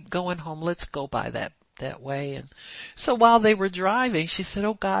way going home, let's go by that way. And so while they were driving, she said,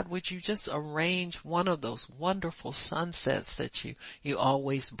 oh God, would you just arrange one of those wonderful sunsets that you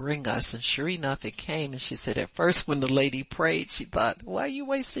always bring us? And sure enough, it came. And she said, at first when the lady prayed, she thought, why are you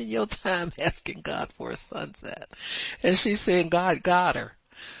wasting your time asking God for a sunset? And she said, God got her.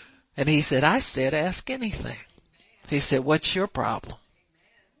 And he said, I said, ask anything. He said, what's your problem?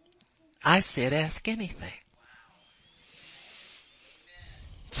 I said, ask anything.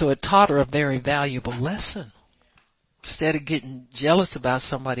 So it taught her a very valuable lesson. Instead of getting jealous about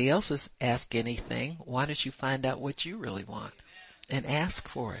somebody else's ask anything, why don't you find out what you really want and ask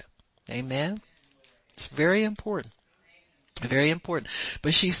for it? Amen? It's very important. Very important.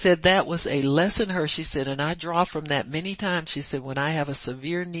 But she said that was a lesson to her. She said, and I draw from that many times. She said, when I have a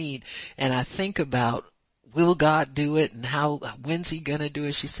severe need and I think about, will God do it and when's he gonna do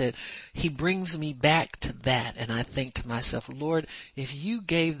it? She said, he brings me back to that. And I think to myself, Lord, if you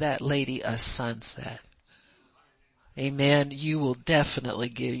gave that lady a sunset, amen, you will definitely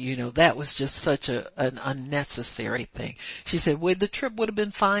give, you know, that was just such an unnecessary thing. She said, the trip would have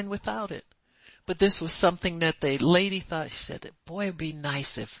been fine without it. But this was something that the lady thought, she said, boy, it'd be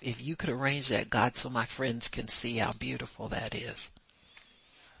nice if you could arrange that, God, so my friends can see how beautiful that is.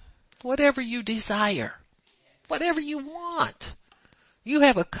 Whatever you desire. Whatever you want. You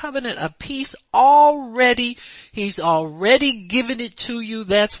have a covenant of peace already. He's already given it to you.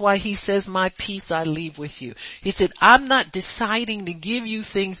 That's why he says, my peace I leave with you. He said, I'm not deciding to give you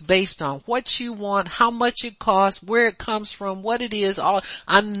things based on what you want, how much it costs, where it comes from, what it is.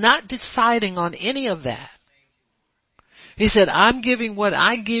 I'm not deciding on any of that. He said, I'm giving what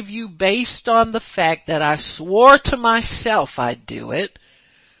I give you based on the fact that I swore to myself I'd do it,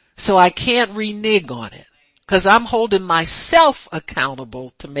 so I can't renege on it. Because I'm holding myself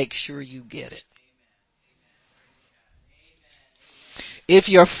accountable to make sure you get it. If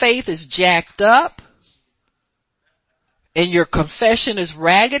your faith is jacked up and your confession is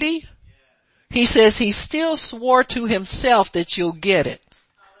raggedy, he says he still swore to himself that you'll get it.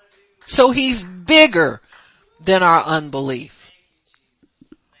 So he's bigger than our unbelief.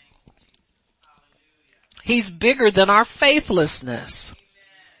 He's bigger than our faithlessness.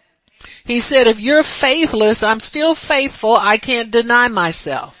 He said, if you're faithless, I'm still faithful. I can't deny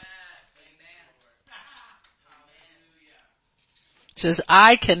myself. He says,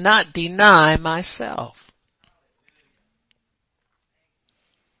 I cannot deny myself.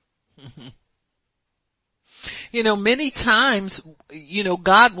 Many times,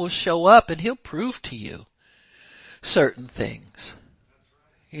 God will show up and he'll prove to you certain things,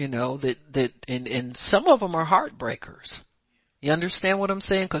 and some of them are heartbreakers. You understand what I'm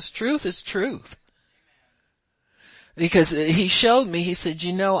saying? Because truth is truth. Because he showed me, he said,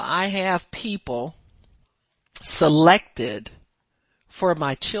 I have people selected for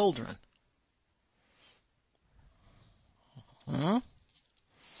my children.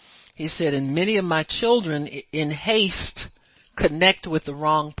 He said, and many of my children in haste connect with the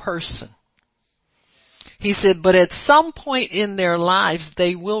wrong person. He said, but at some point in their lives,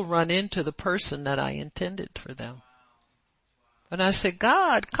 they will run into the person that I intended for them. And I said,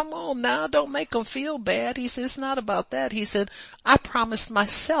 God, come on now, don't make them feel bad. He said, it's not about that. He said, I promised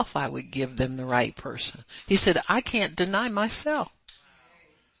myself I would give them the right person. He said, I can't deny myself.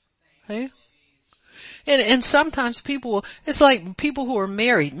 Hey? And sometimes it's like people who are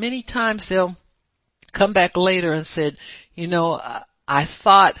married. Many times they'll come back later and said, I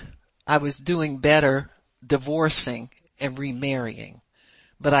thought I was doing better divorcing and remarrying,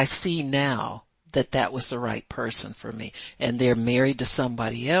 but I see now that was the right person for me. And they're married to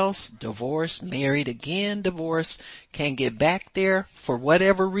somebody else, divorced, married again, divorced, can't get back there for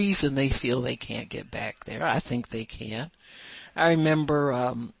whatever reason they feel they can't get back there. I think they can. I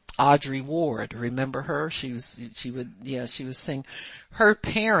remember, Audrey Ward. Remember her? She was saying her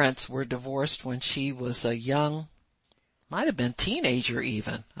parents were divorced when she was a young, might have been teenager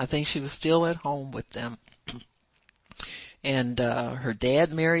even. I think she was still at home with them. And, her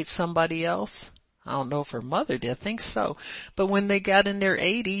dad married somebody else. I don't know if her mother did. I think so. But when they got in their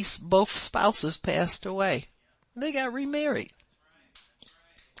 80s, both spouses passed away. They got remarried.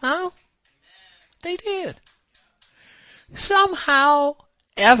 Huh? They did. Somehow,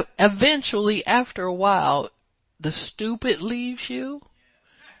 eventually, after a while, the stupid leaves you.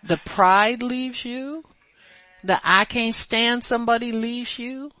 The pride leaves you. The I can't stand somebody leaves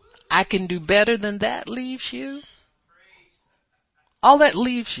you. I can do better than that leaves you. All that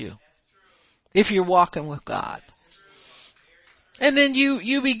leaves you. If you're walking with God. And then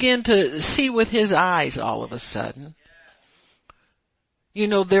you begin to see with his eyes all of a sudden.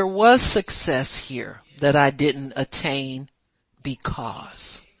 There was success here that I didn't attain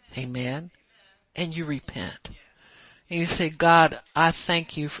because. Amen. And you repent. And you say, God, I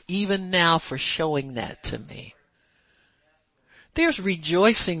thank you even now for showing that to me. There's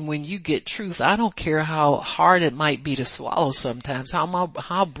rejoicing when you get truth. I don't care how hard it might be to swallow sometimes,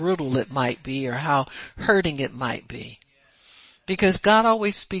 how brutal it might be or how hurting it might be. Because God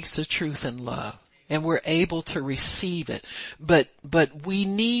always speaks the truth in love and we're able to receive it. But we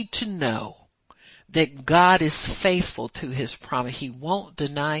need to know that God is faithful to his promise. He won't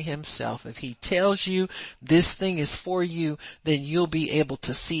deny himself. If he tells you this thing is for you, then you'll be able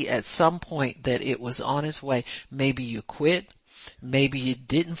to see at some point that it was on its way. Maybe you quit. Maybe you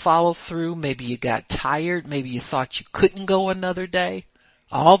didn't follow through. Maybe you got tired. Maybe you thought you couldn't go another day.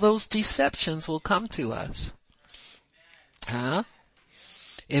 All those deceptions will come to us. Huh?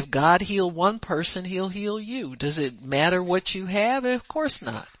 If God healed one person, he'll heal you. Does it matter what you have? Of course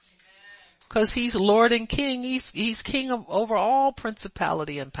not. Because he's Lord and King. He's king over all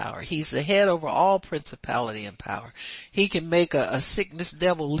principality and power. He's the head over all principality and power. He can make a sickness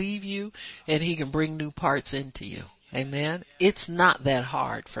devil leave you and he can bring new parts into you. Amen. It's not that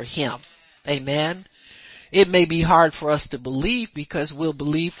hard for him. Amen. It may be hard for us to believe because we'll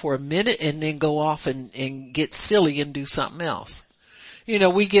believe for a minute and then go off and get silly and do something else.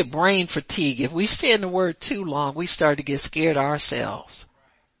 We get brain fatigue. If we stay in the word too long, we start to get scared ourselves.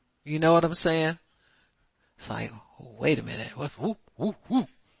 You know what I'm saying? It's like, oh, wait a minute. What? Woo, woo, woo,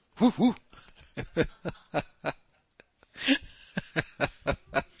 woo, woo.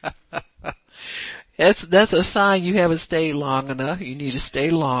 That's a sign you haven't stayed long enough. You need to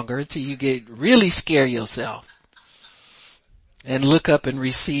stay longer until you get really scare yourself. And look up and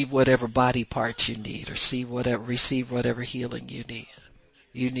receive whatever body parts you need, or receive whatever healing you need.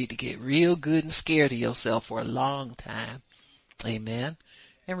 You need to get real good and scared of yourself for a long time. Amen.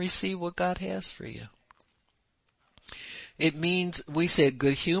 And receive what God has for you. It means, we said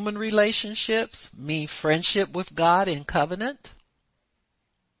good human relationships mean friendship with God in covenant.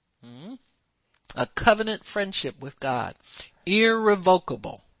 A covenant friendship with God.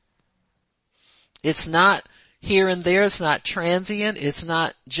 Irrevocable. It's not here and there. It's not transient. It's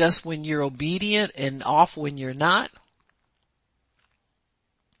not just when you're obedient and off when you're not.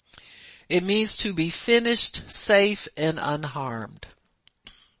 It means to be finished, safe, and unharmed.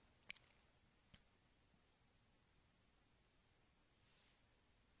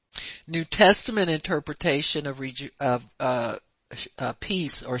 New Testament interpretation of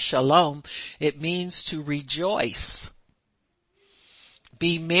peace or shalom, it means to rejoice,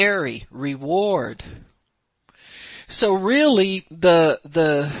 be merry, reward. So really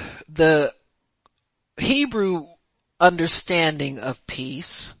the Hebrew understanding of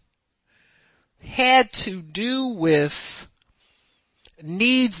peace had to do with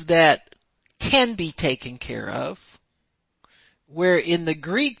needs that can be taken care of, where in the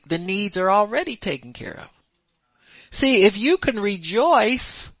Greek the needs are already taken care of. See, if you can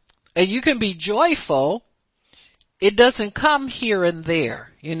rejoice and you can be joyful, it doesn't come here and there.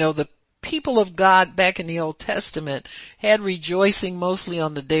 The people of God back in the Old Testament had rejoicing mostly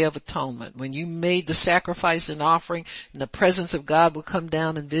on the Day of Atonement. When you made the sacrifice and offering and the presence of God would come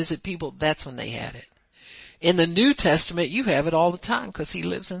down and visit people, that's when they had it. In the New Testament, you have it all the time because He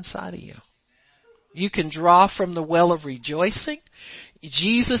lives inside of you. You can draw from the well of rejoicing.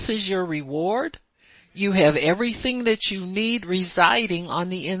 Jesus is your reward. You have everything that you need residing on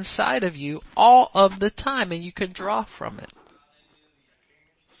the inside of you all of the time, and you can draw from it.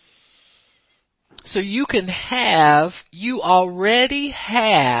 So you already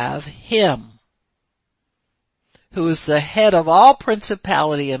have Him, who is the head of all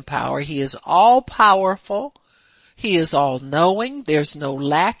principality and power. He is all powerful. He is all knowing. There's no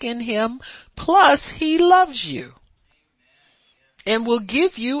lack in Him. Plus, He loves you and will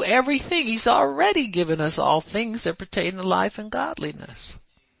give you everything. He's already given us all things that pertain to life and godliness.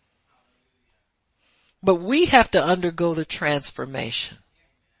 But we have to undergo the transformation.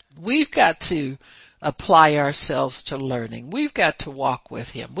 We've got to apply ourselves to learning. We've got to walk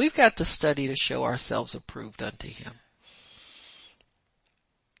with Him. We've got to study to show ourselves approved unto Him.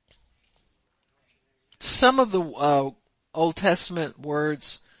 Some of the Old Testament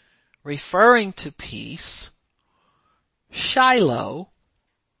words referring to peace, Shiloh,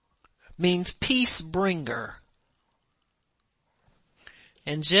 means peace bringer.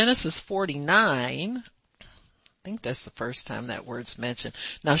 In Genesis 49, I think that's the first time that word's mentioned.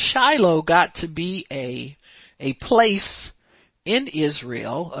 Now Shiloh got to be a place in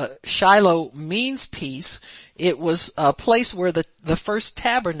Israel. Shiloh means peace. It was a place where the first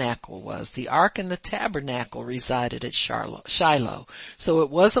tabernacle was. The ark and the tabernacle resided at Shiloh. So it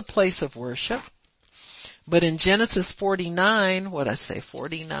was a place of worship. But in Genesis 49,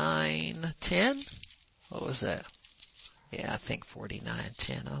 49:10? What was that? Yeah, I think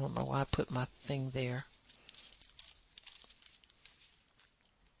 49:10. I don't know why I put my thing there.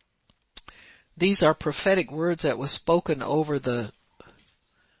 These are prophetic words that were spoken over the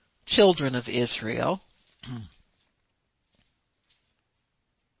children of Israel.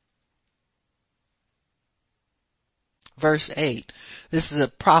 Verse 8. This is a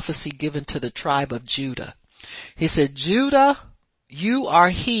prophecy given to the tribe of Judah. He said, Judah, you are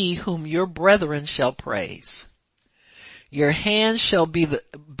he whom your brethren shall praise. Your hand shall be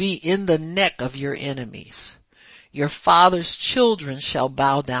in the neck of your enemies. Your father's children shall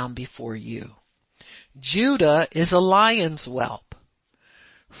bow down before you. Judah is a lion's whelp.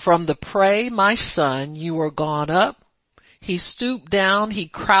 From the prey, my son, you are gone up. He stooped down, he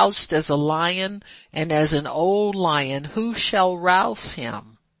crouched as a lion, and as an old lion, who shall rouse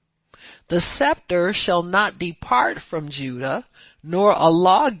him? The scepter shall not depart from Judah, nor a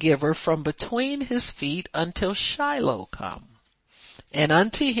lawgiver from between his feet until Shiloh come. And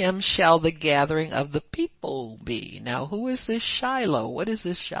unto him shall the gathering of the people be. Now who is this Shiloh? What is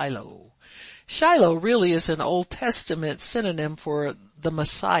this Shiloh? Shiloh really is an Old Testament synonym for the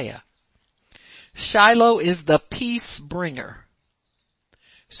Messiah. Shiloh is the peace bringer.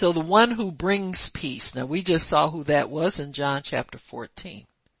 So the one who brings peace. Now we just saw who that was in John chapter 14.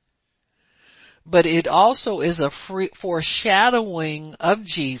 But it also is a foreshadowing of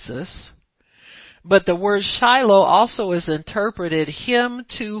Jesus. But the word Shiloh also is interpreted him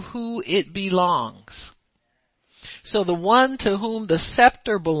to who it belongs. So the one to whom the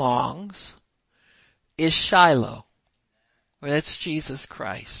scepter belongs is Shiloh. Well, that's Jesus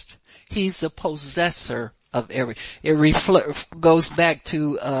Christ. He's the possessor of it goes back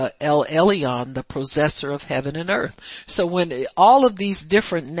to El Elyon, the possessor of heaven and earth. So when all of these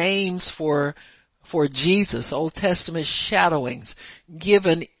different names for Jesus, Old Testament shadowings, give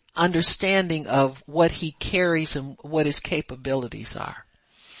an understanding of what he carries and what his capabilities are.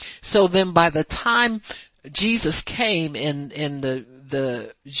 So then by the time Jesus came and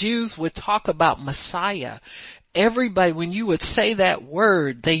the Jews would talk about Messiah, everybody, when you would say that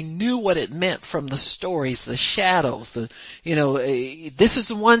word, they knew what it meant from the stories, the shadows, this is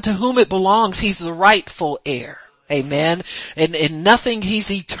the one to whom it belongs. He's the rightful heir. Amen. And nothing, he's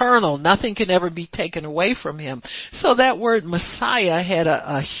eternal. Nothing can ever be taken away from him. So that word Messiah had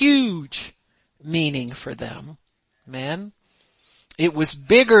a huge meaning for them. Man. It was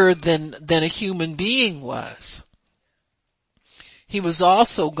bigger than a human being was. He was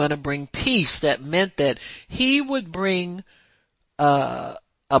also going to bring peace. That meant that he would bring a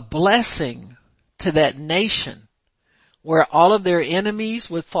blessing to that nation where all of their enemies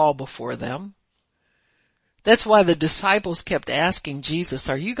would fall before them. That's why the disciples kept asking Jesus,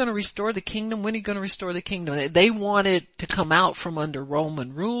 are you going to restore the kingdom? When are you going to restore the kingdom? They wanted to come out from under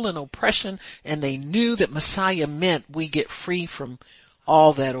Roman rule and oppression, and they knew that Messiah meant we get free from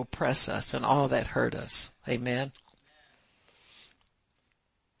all that oppress us and all that hurt us. Amen.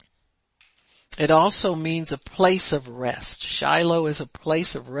 It also means a place of rest. Shiloh is a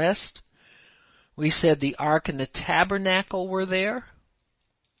place of rest. We said the ark and the tabernacle were there.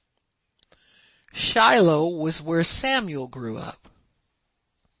 Shiloh was where Samuel grew up.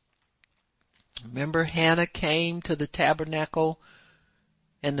 Remember, Hannah came to the tabernacle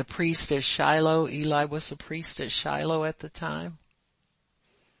and the priest at Shiloh. Eli was the priest at Shiloh at the time.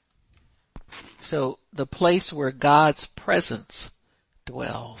 So the place where God's presence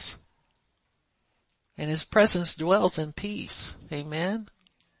dwells. And his presence dwells in peace. Amen.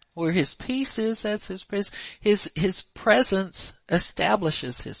 Where his peace is, that's his presence. His presence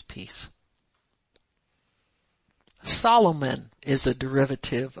establishes his peace. Solomon is a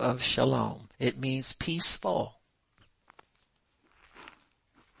derivative of shalom. It means peaceful.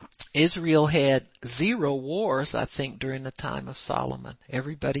 Israel had 0 wars, I think, during the time of Solomon.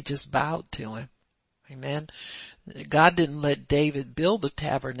 Everybody just bowed to him. Amen. God didn't let David build the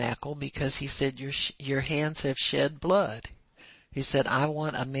tabernacle because he said, your hands have shed blood. He said, I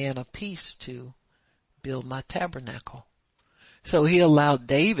want a man of peace to build my tabernacle. So he allowed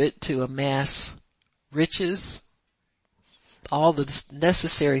David to amass riches, all the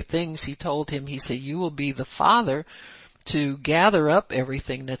necessary things. He told him, he said, you will be the father to gather up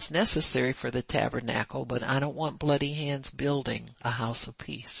everything that's necessary for the tabernacle, but I don't want bloody hands building a house of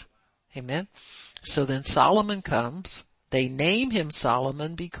peace. Amen. So then Solomon comes. They name him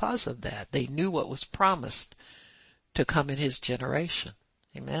Solomon because of that. They knew what was promised to come in his generation.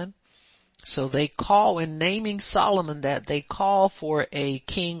 Amen. So they call, in naming Solomon that, they call for a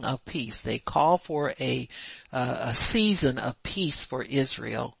king of peace. They call for a season of peace for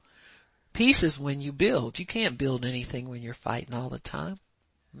Israel. Peace is when you build. You can't build anything when you're fighting all the time.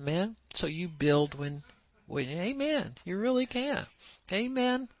 Amen. So you build when amen. You really can.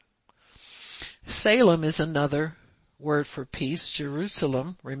 Amen. Salem is another word for peace.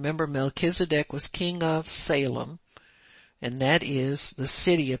 Jerusalem. Remember, Melchizedek was king of Salem. And that is the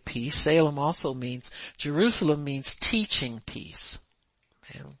city of peace. Salem also means, Jerusalem means teaching peace.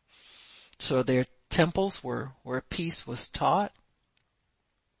 And so their temples were where peace was taught.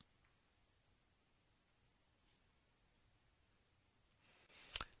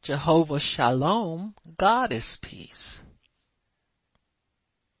 Jehovah Shalom, God is peace.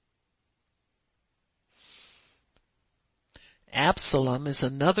 Absalom is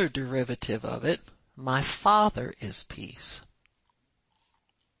another derivative of it. My father is peace.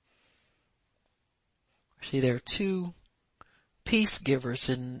 See, there are 2 peace givers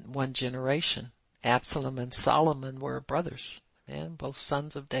in one generation. Absalom and Solomon were brothers, and both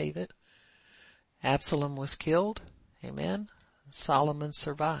sons of David. Absalom was killed. Amen. Solomon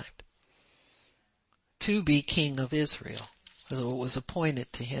survived to be king of Israel. So it was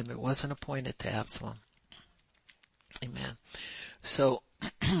appointed to him. It wasn't appointed to Absalom. Amen. So,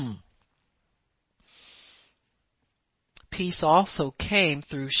 peace also came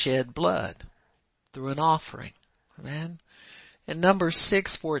through shed blood, through an offering. Amen. In Numbers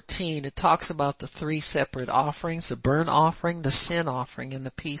 6:14, it talks about the three separate offerings, the burnt offering, the sin offering, and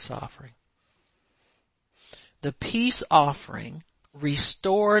the peace offering. The peace offering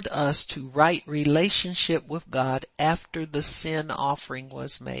restored us to right relationship with God after the sin offering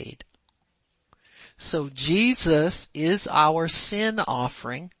was made. So Jesus is our sin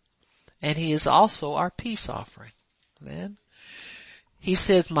offering, and he is also our peace offering. Amen. He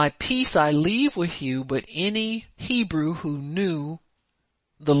says, my peace I leave with you, but any Hebrew who knew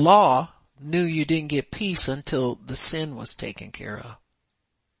the law knew you didn't get peace until the sin was taken care of.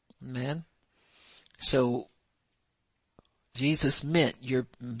 Amen. So Jesus meant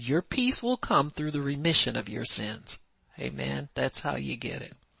your peace will come through the remission of your sins. Amen. That's how you get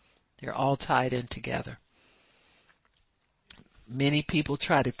it. They're all tied in together. Many people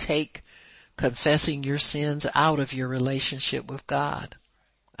try to take confessing your sins out of your relationship with God.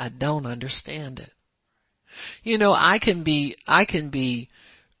 I don't understand it. You know, I can be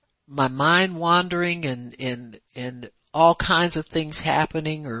my mind wandering and all kinds of things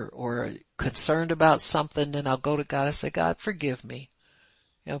happening or concerned about something, and I'll go to God and say, God, forgive me.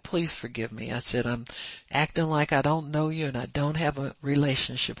 You know, please forgive me. I said, I'm acting like I don't know you and I don't have a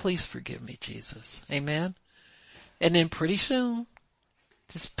relationship. Please forgive me, Jesus. Amen. And then pretty soon,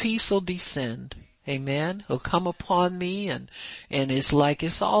 this peace will descend. Amen. He'll come upon me and it's like,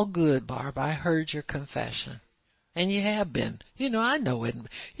 it's all good, Barb. I heard your confession. And you have been. You know, I know it.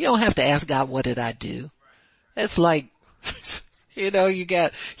 You don't have to ask God, what did I do? It's like, you know, you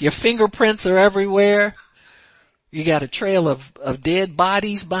got your fingerprints are everywhere. You got a trail of dead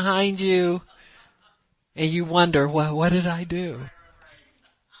bodies behind you. And you wonder, well, what did I do?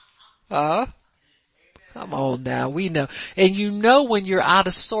 Come on now, we know. And you know when you're out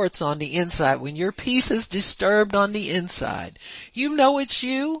of sorts on the inside, when your peace is disturbed on the inside, you know it's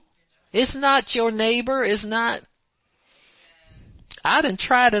you. It's not your neighbor. It's not. I done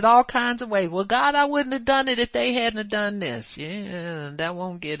tried it all kinds of ways. Well, God, I wouldn't have done it if they hadn't have done this. Yeah, that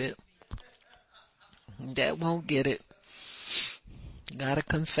won't get it. That won't get it. Gotta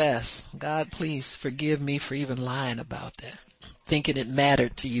confess. God, please forgive me for even lying about that. Thinking it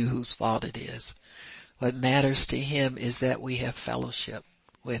mattered to you whose fault it is. What matters to him is that we have fellowship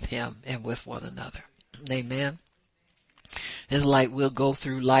with him and with one another. Amen. It's like we'll go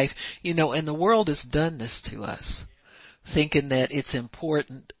through life, you know, and the world has done this to us, thinking that it's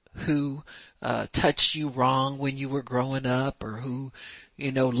important who touched you wrong when you were growing up, or who,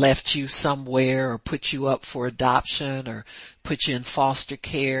 you know, left you somewhere or put you up for adoption or put you in foster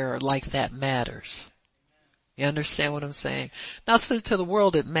care, or like that matters. You understand what I'm saying? Now, so to the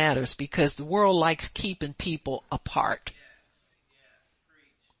world it matters, because the world likes keeping people apart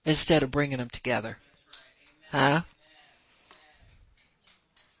instead of bringing them together. Huh?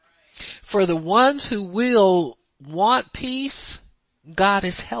 For the ones who will want peace, God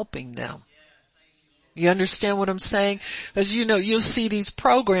is helping them. You understand what I'm saying? Because, you know, you'll see these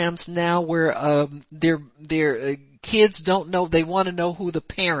programs now where their kids don't know, they want to know who the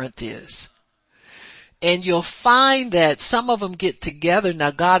parent is. And you'll find that some of them get together. Now,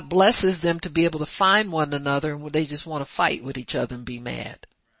 God blesses them to be able to find one another, and they just want to fight with each other and be mad.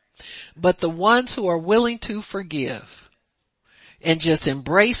 But the ones who are willing to forgive and just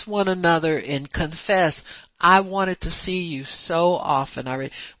embrace one another and confess, I wanted to see you so often.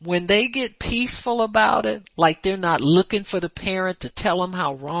 When they get peaceful about it, like they're not looking for the parent to tell them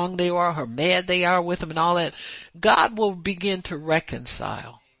how wrong they are, how mad they are with them and all that, God will begin to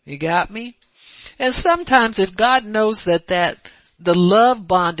reconcile. You got me? And sometimes if God knows that the love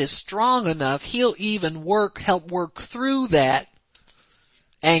bond is strong enough, he'll even help work through that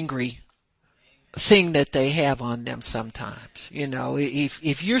angry thing that they have on them sometimes. You know,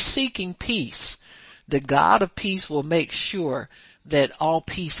 if you're seeking peace, the God of peace will make sure that all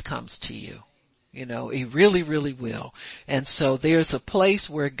peace comes to you. You know, he really, really will. And so there's a place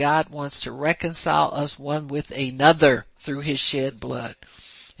where God wants to reconcile us one with another through his shed blood.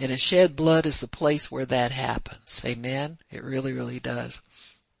 And his shed blood is the place where that happens. Amen? It really, really does.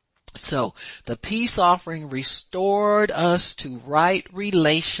 So the peace offering restored us to right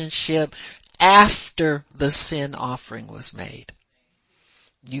relationship after the sin offering was made.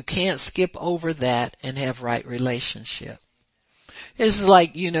 You can't skip over that and have right relationship. It's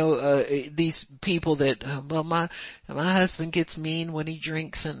like, you know, these people that, well, my husband gets mean when he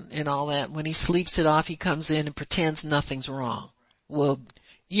drinks and all that. When he sleeps it off, he comes in and pretends nothing's wrong. Well,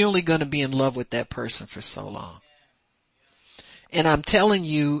 you're only going to be in love with that person for so long. And I'm telling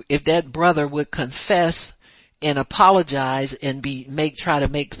you, if that brother would confess and apologize and try to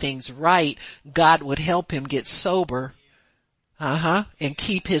make things right, God would help him get sober, and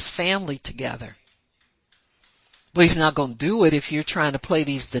keep his family together. But he's not going to do it if you're trying to play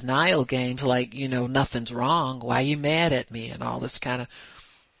these denial games like, nothing's wrong. Why are you mad at me? And all this kind of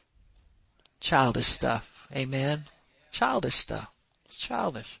childish stuff. Amen. Childish stuff. It's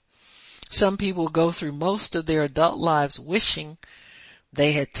childish. Some people go through most of their adult lives wishing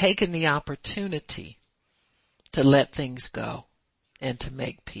they had taken the opportunity to let things go and to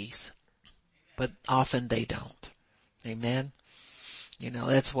make peace. But often they don't. Amen.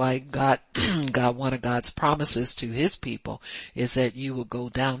 That's why God, one of God's promises to his people is that you will go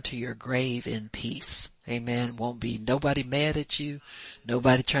down to your grave in peace. Amen. Won't be nobody mad at you,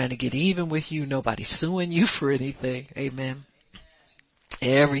 nobody trying to get even with you, nobody suing you for anything. Amen.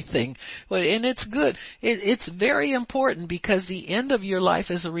 Everything. Well, and it's good. It's very important because the end of your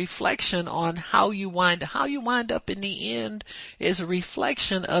life is a reflection on how you wind up in the end is a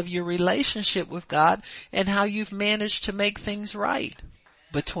reflection of your relationship with God and how you've managed to make things right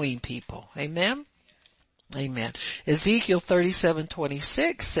between people. Amen. Amen. Ezekiel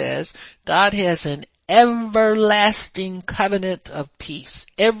 37:26 says, God has an everlasting covenant of peace.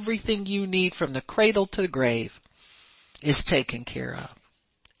 Everything you need from the cradle to the grave is taken care of.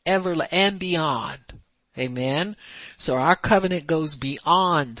 Ever and beyond. Amen. So our covenant goes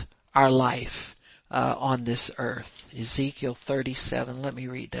beyond our life, on this earth. Ezekiel 37. Let me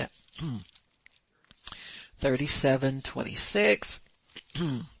read that. 37:26.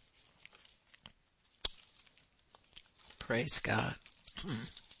 Praise God.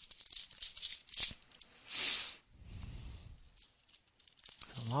 It's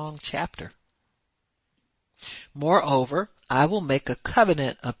a long chapter. Moreover, I will make a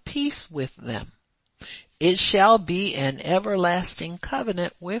covenant of peace with them. It shall be an everlasting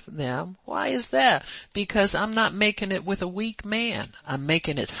covenant with them. Why is that? Because I'm not making it with a weak man. I'm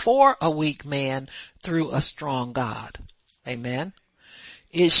making it for a weak man through a strong God. Amen.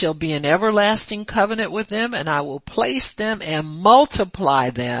 It shall be an everlasting covenant with them, and I will place them and multiply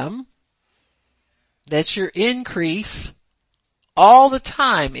them. That's your increase. All the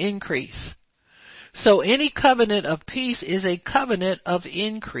time increase. So any covenant of peace is a covenant of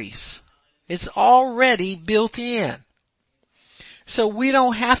increase. It's already built in. So we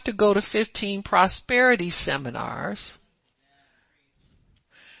don't have to go to 15 prosperity seminars.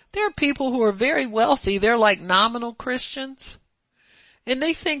 There are people who are very wealthy. They're like nominal Christians. And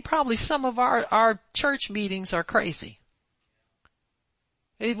they think probably some of our church meetings are crazy.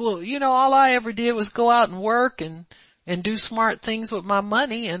 Well, all I ever did was go out and work and do smart things with my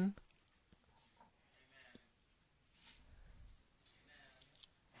money, and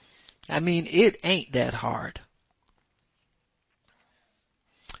it ain't that hard.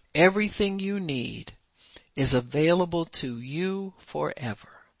 Everything you need is available to you forever.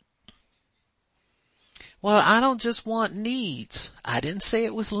 Well, I don't just want needs. I didn't say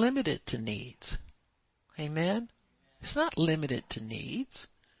it was limited to needs. Amen. It's not limited to needs.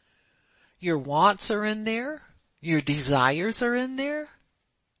 Your wants are in there. Your desires are in there.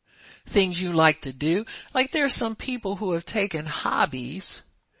 Things you like to do. Like there are some people who have taken hobbies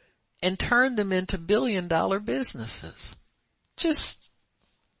and turned them into billion-dollar businesses. Just,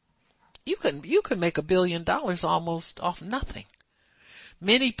 you can make $1 billion almost off nothing.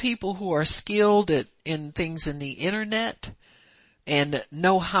 Many people who are skilled in things in the internet and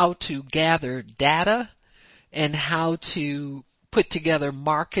know how to gather data and how to put together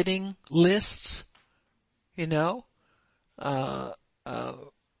marketing lists, it's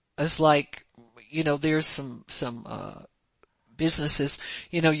like, there's some businesses,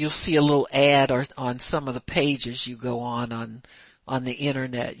 you'll see a little ad or on some of the pages you go on the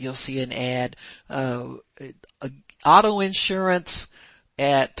internet. You'll see an ad, auto insurance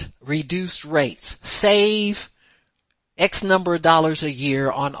at reduced rates. Save X number of dollars a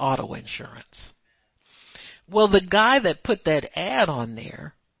year on auto insurance. Well, the guy that put that ad on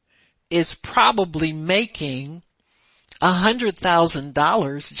there is probably making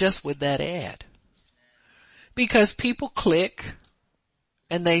 $100,000 just with that ad. Because people click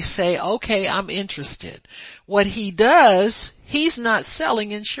and they say, okay, I'm interested. What he does, he's not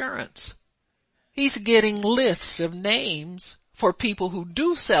selling insurance. He's getting lists of names for people who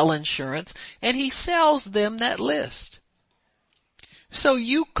do sell insurance, and he sells them that list. So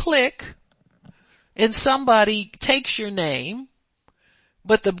you click and somebody takes your name,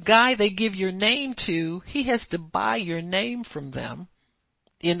 but the guy they give your name to, he has to buy your name from them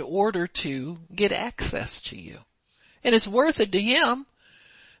in order to get access to you. And it's worth it to him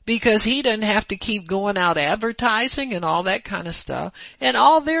because he doesn't have to keep going out advertising and all that kind of stuff. And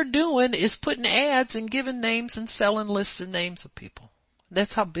all they're doing is putting ads and giving names and selling lists of names of people.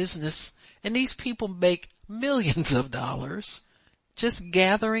 That's how business, and these people make millions of dollars just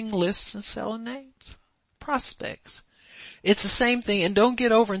gathering lists and selling names. prospects. It's the same thing, and don't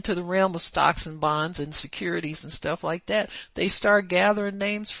get over into the realm of stocks and bonds and securities and stuff like that. They start gathering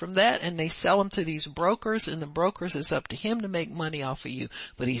names from that and they sell them to these brokers, and the brokers, it's up to him to make money off of you.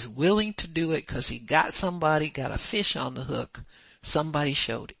 But he's willing to do it because he got a fish on the hook. Somebody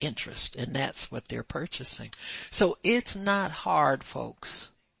showed interest, and that's what they're purchasing. So it's not hard, folks.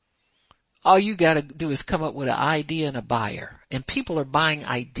 All you gotta do is come up with an idea and a buyer. And people are buying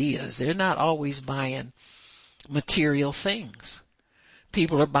ideas. They're not always buying material things.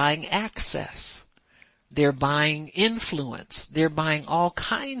 People are buying access. They're buying influence. They're buying all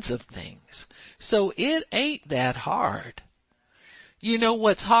kinds of things. So it ain't that hard. You know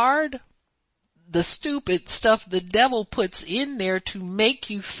what's hard? The stupid stuff the devil puts in there to make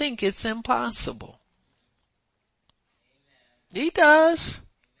you think it's impossible. He does.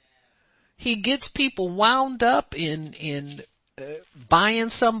 He gets people wound up in buying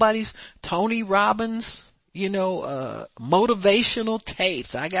somebody's Tony Robbins, motivational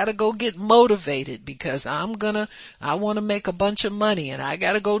tapes. I gotta go get motivated because I want to make a bunch of money, and I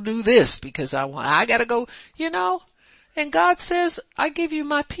gotta go do this because I gotta go, and God says, I give you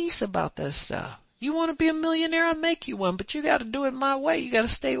my peace about that stuff. You want to be a millionaire? I'll make you one, but you gotta do it my way. You gotta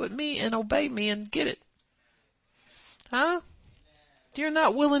stay with me and obey me and get it. Huh? You're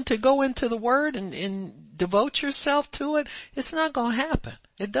not willing to go into the word and devote yourself to it. It's not going to happen.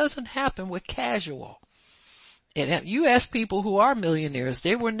 It doesn't happen with casual. You ask people who are millionaires,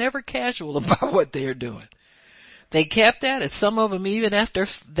 they were never casual about what they're doing. They kept at it. Some of them, even after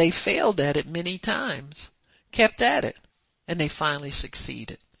they failed at it many times, kept at it, and they finally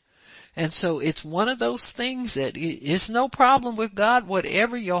succeeded. And so it's one of those things that it's no problem with God,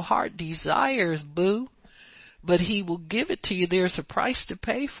 whatever your heart desires, boo. But he will give it to you. There's a price to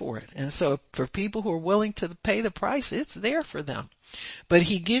pay for it. And so for people who are willing to pay the price, it's there for them. But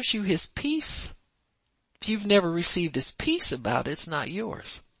he gives you his peace. If you've never received his peace about it, it's not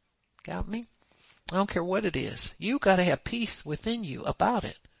yours. Got me? I don't care what it is. You got to have peace within you about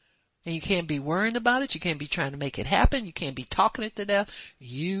it. And you can't be worrying about it. You can't be trying to make it happen. You can't be talking it to death.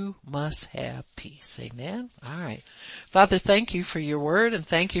 You must have peace. Amen? All right. Father, thank you for your word, and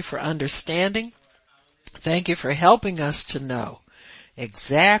thank you for understanding. Thank you for helping us to know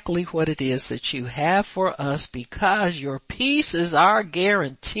exactly what it is that you have for us, because your peace is our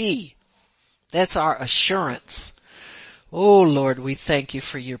guarantee. That's our assurance. Oh, Lord, we thank you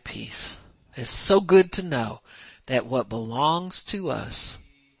for your peace. It's so good to know that what belongs to us,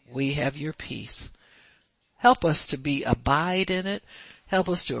 we have your peace. Help us to abide in it. Help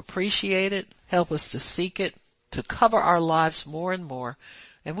us to appreciate it. Help us to seek it, to cover our lives more and more.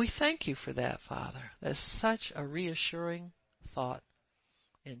 And we thank you for that, Father. That's such a reassuring thought.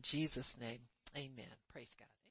 In Jesus' name, amen. Praise God.